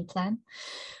the action plan.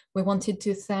 We wanted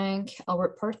to thank our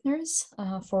partners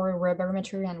for Rare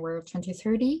Barometer and Rare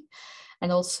 2030,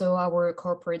 and also our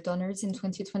corporate donors in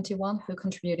 2021 who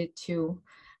contributed to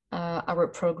our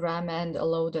program and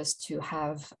allowed us to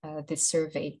have this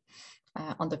survey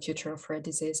on the future of rare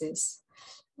diseases.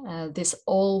 This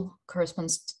all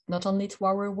corresponds not only to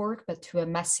our work, but to a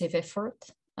massive effort,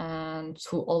 and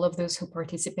to all of those who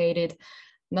participated,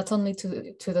 not only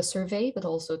to the survey, but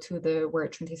also to the Rare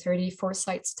 2030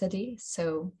 foresight study.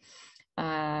 So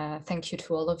thank you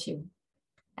to all of you,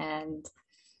 and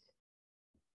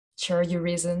share your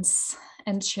reasons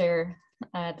and share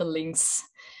the links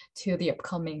to the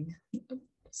upcoming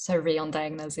survey on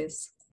diagnosis.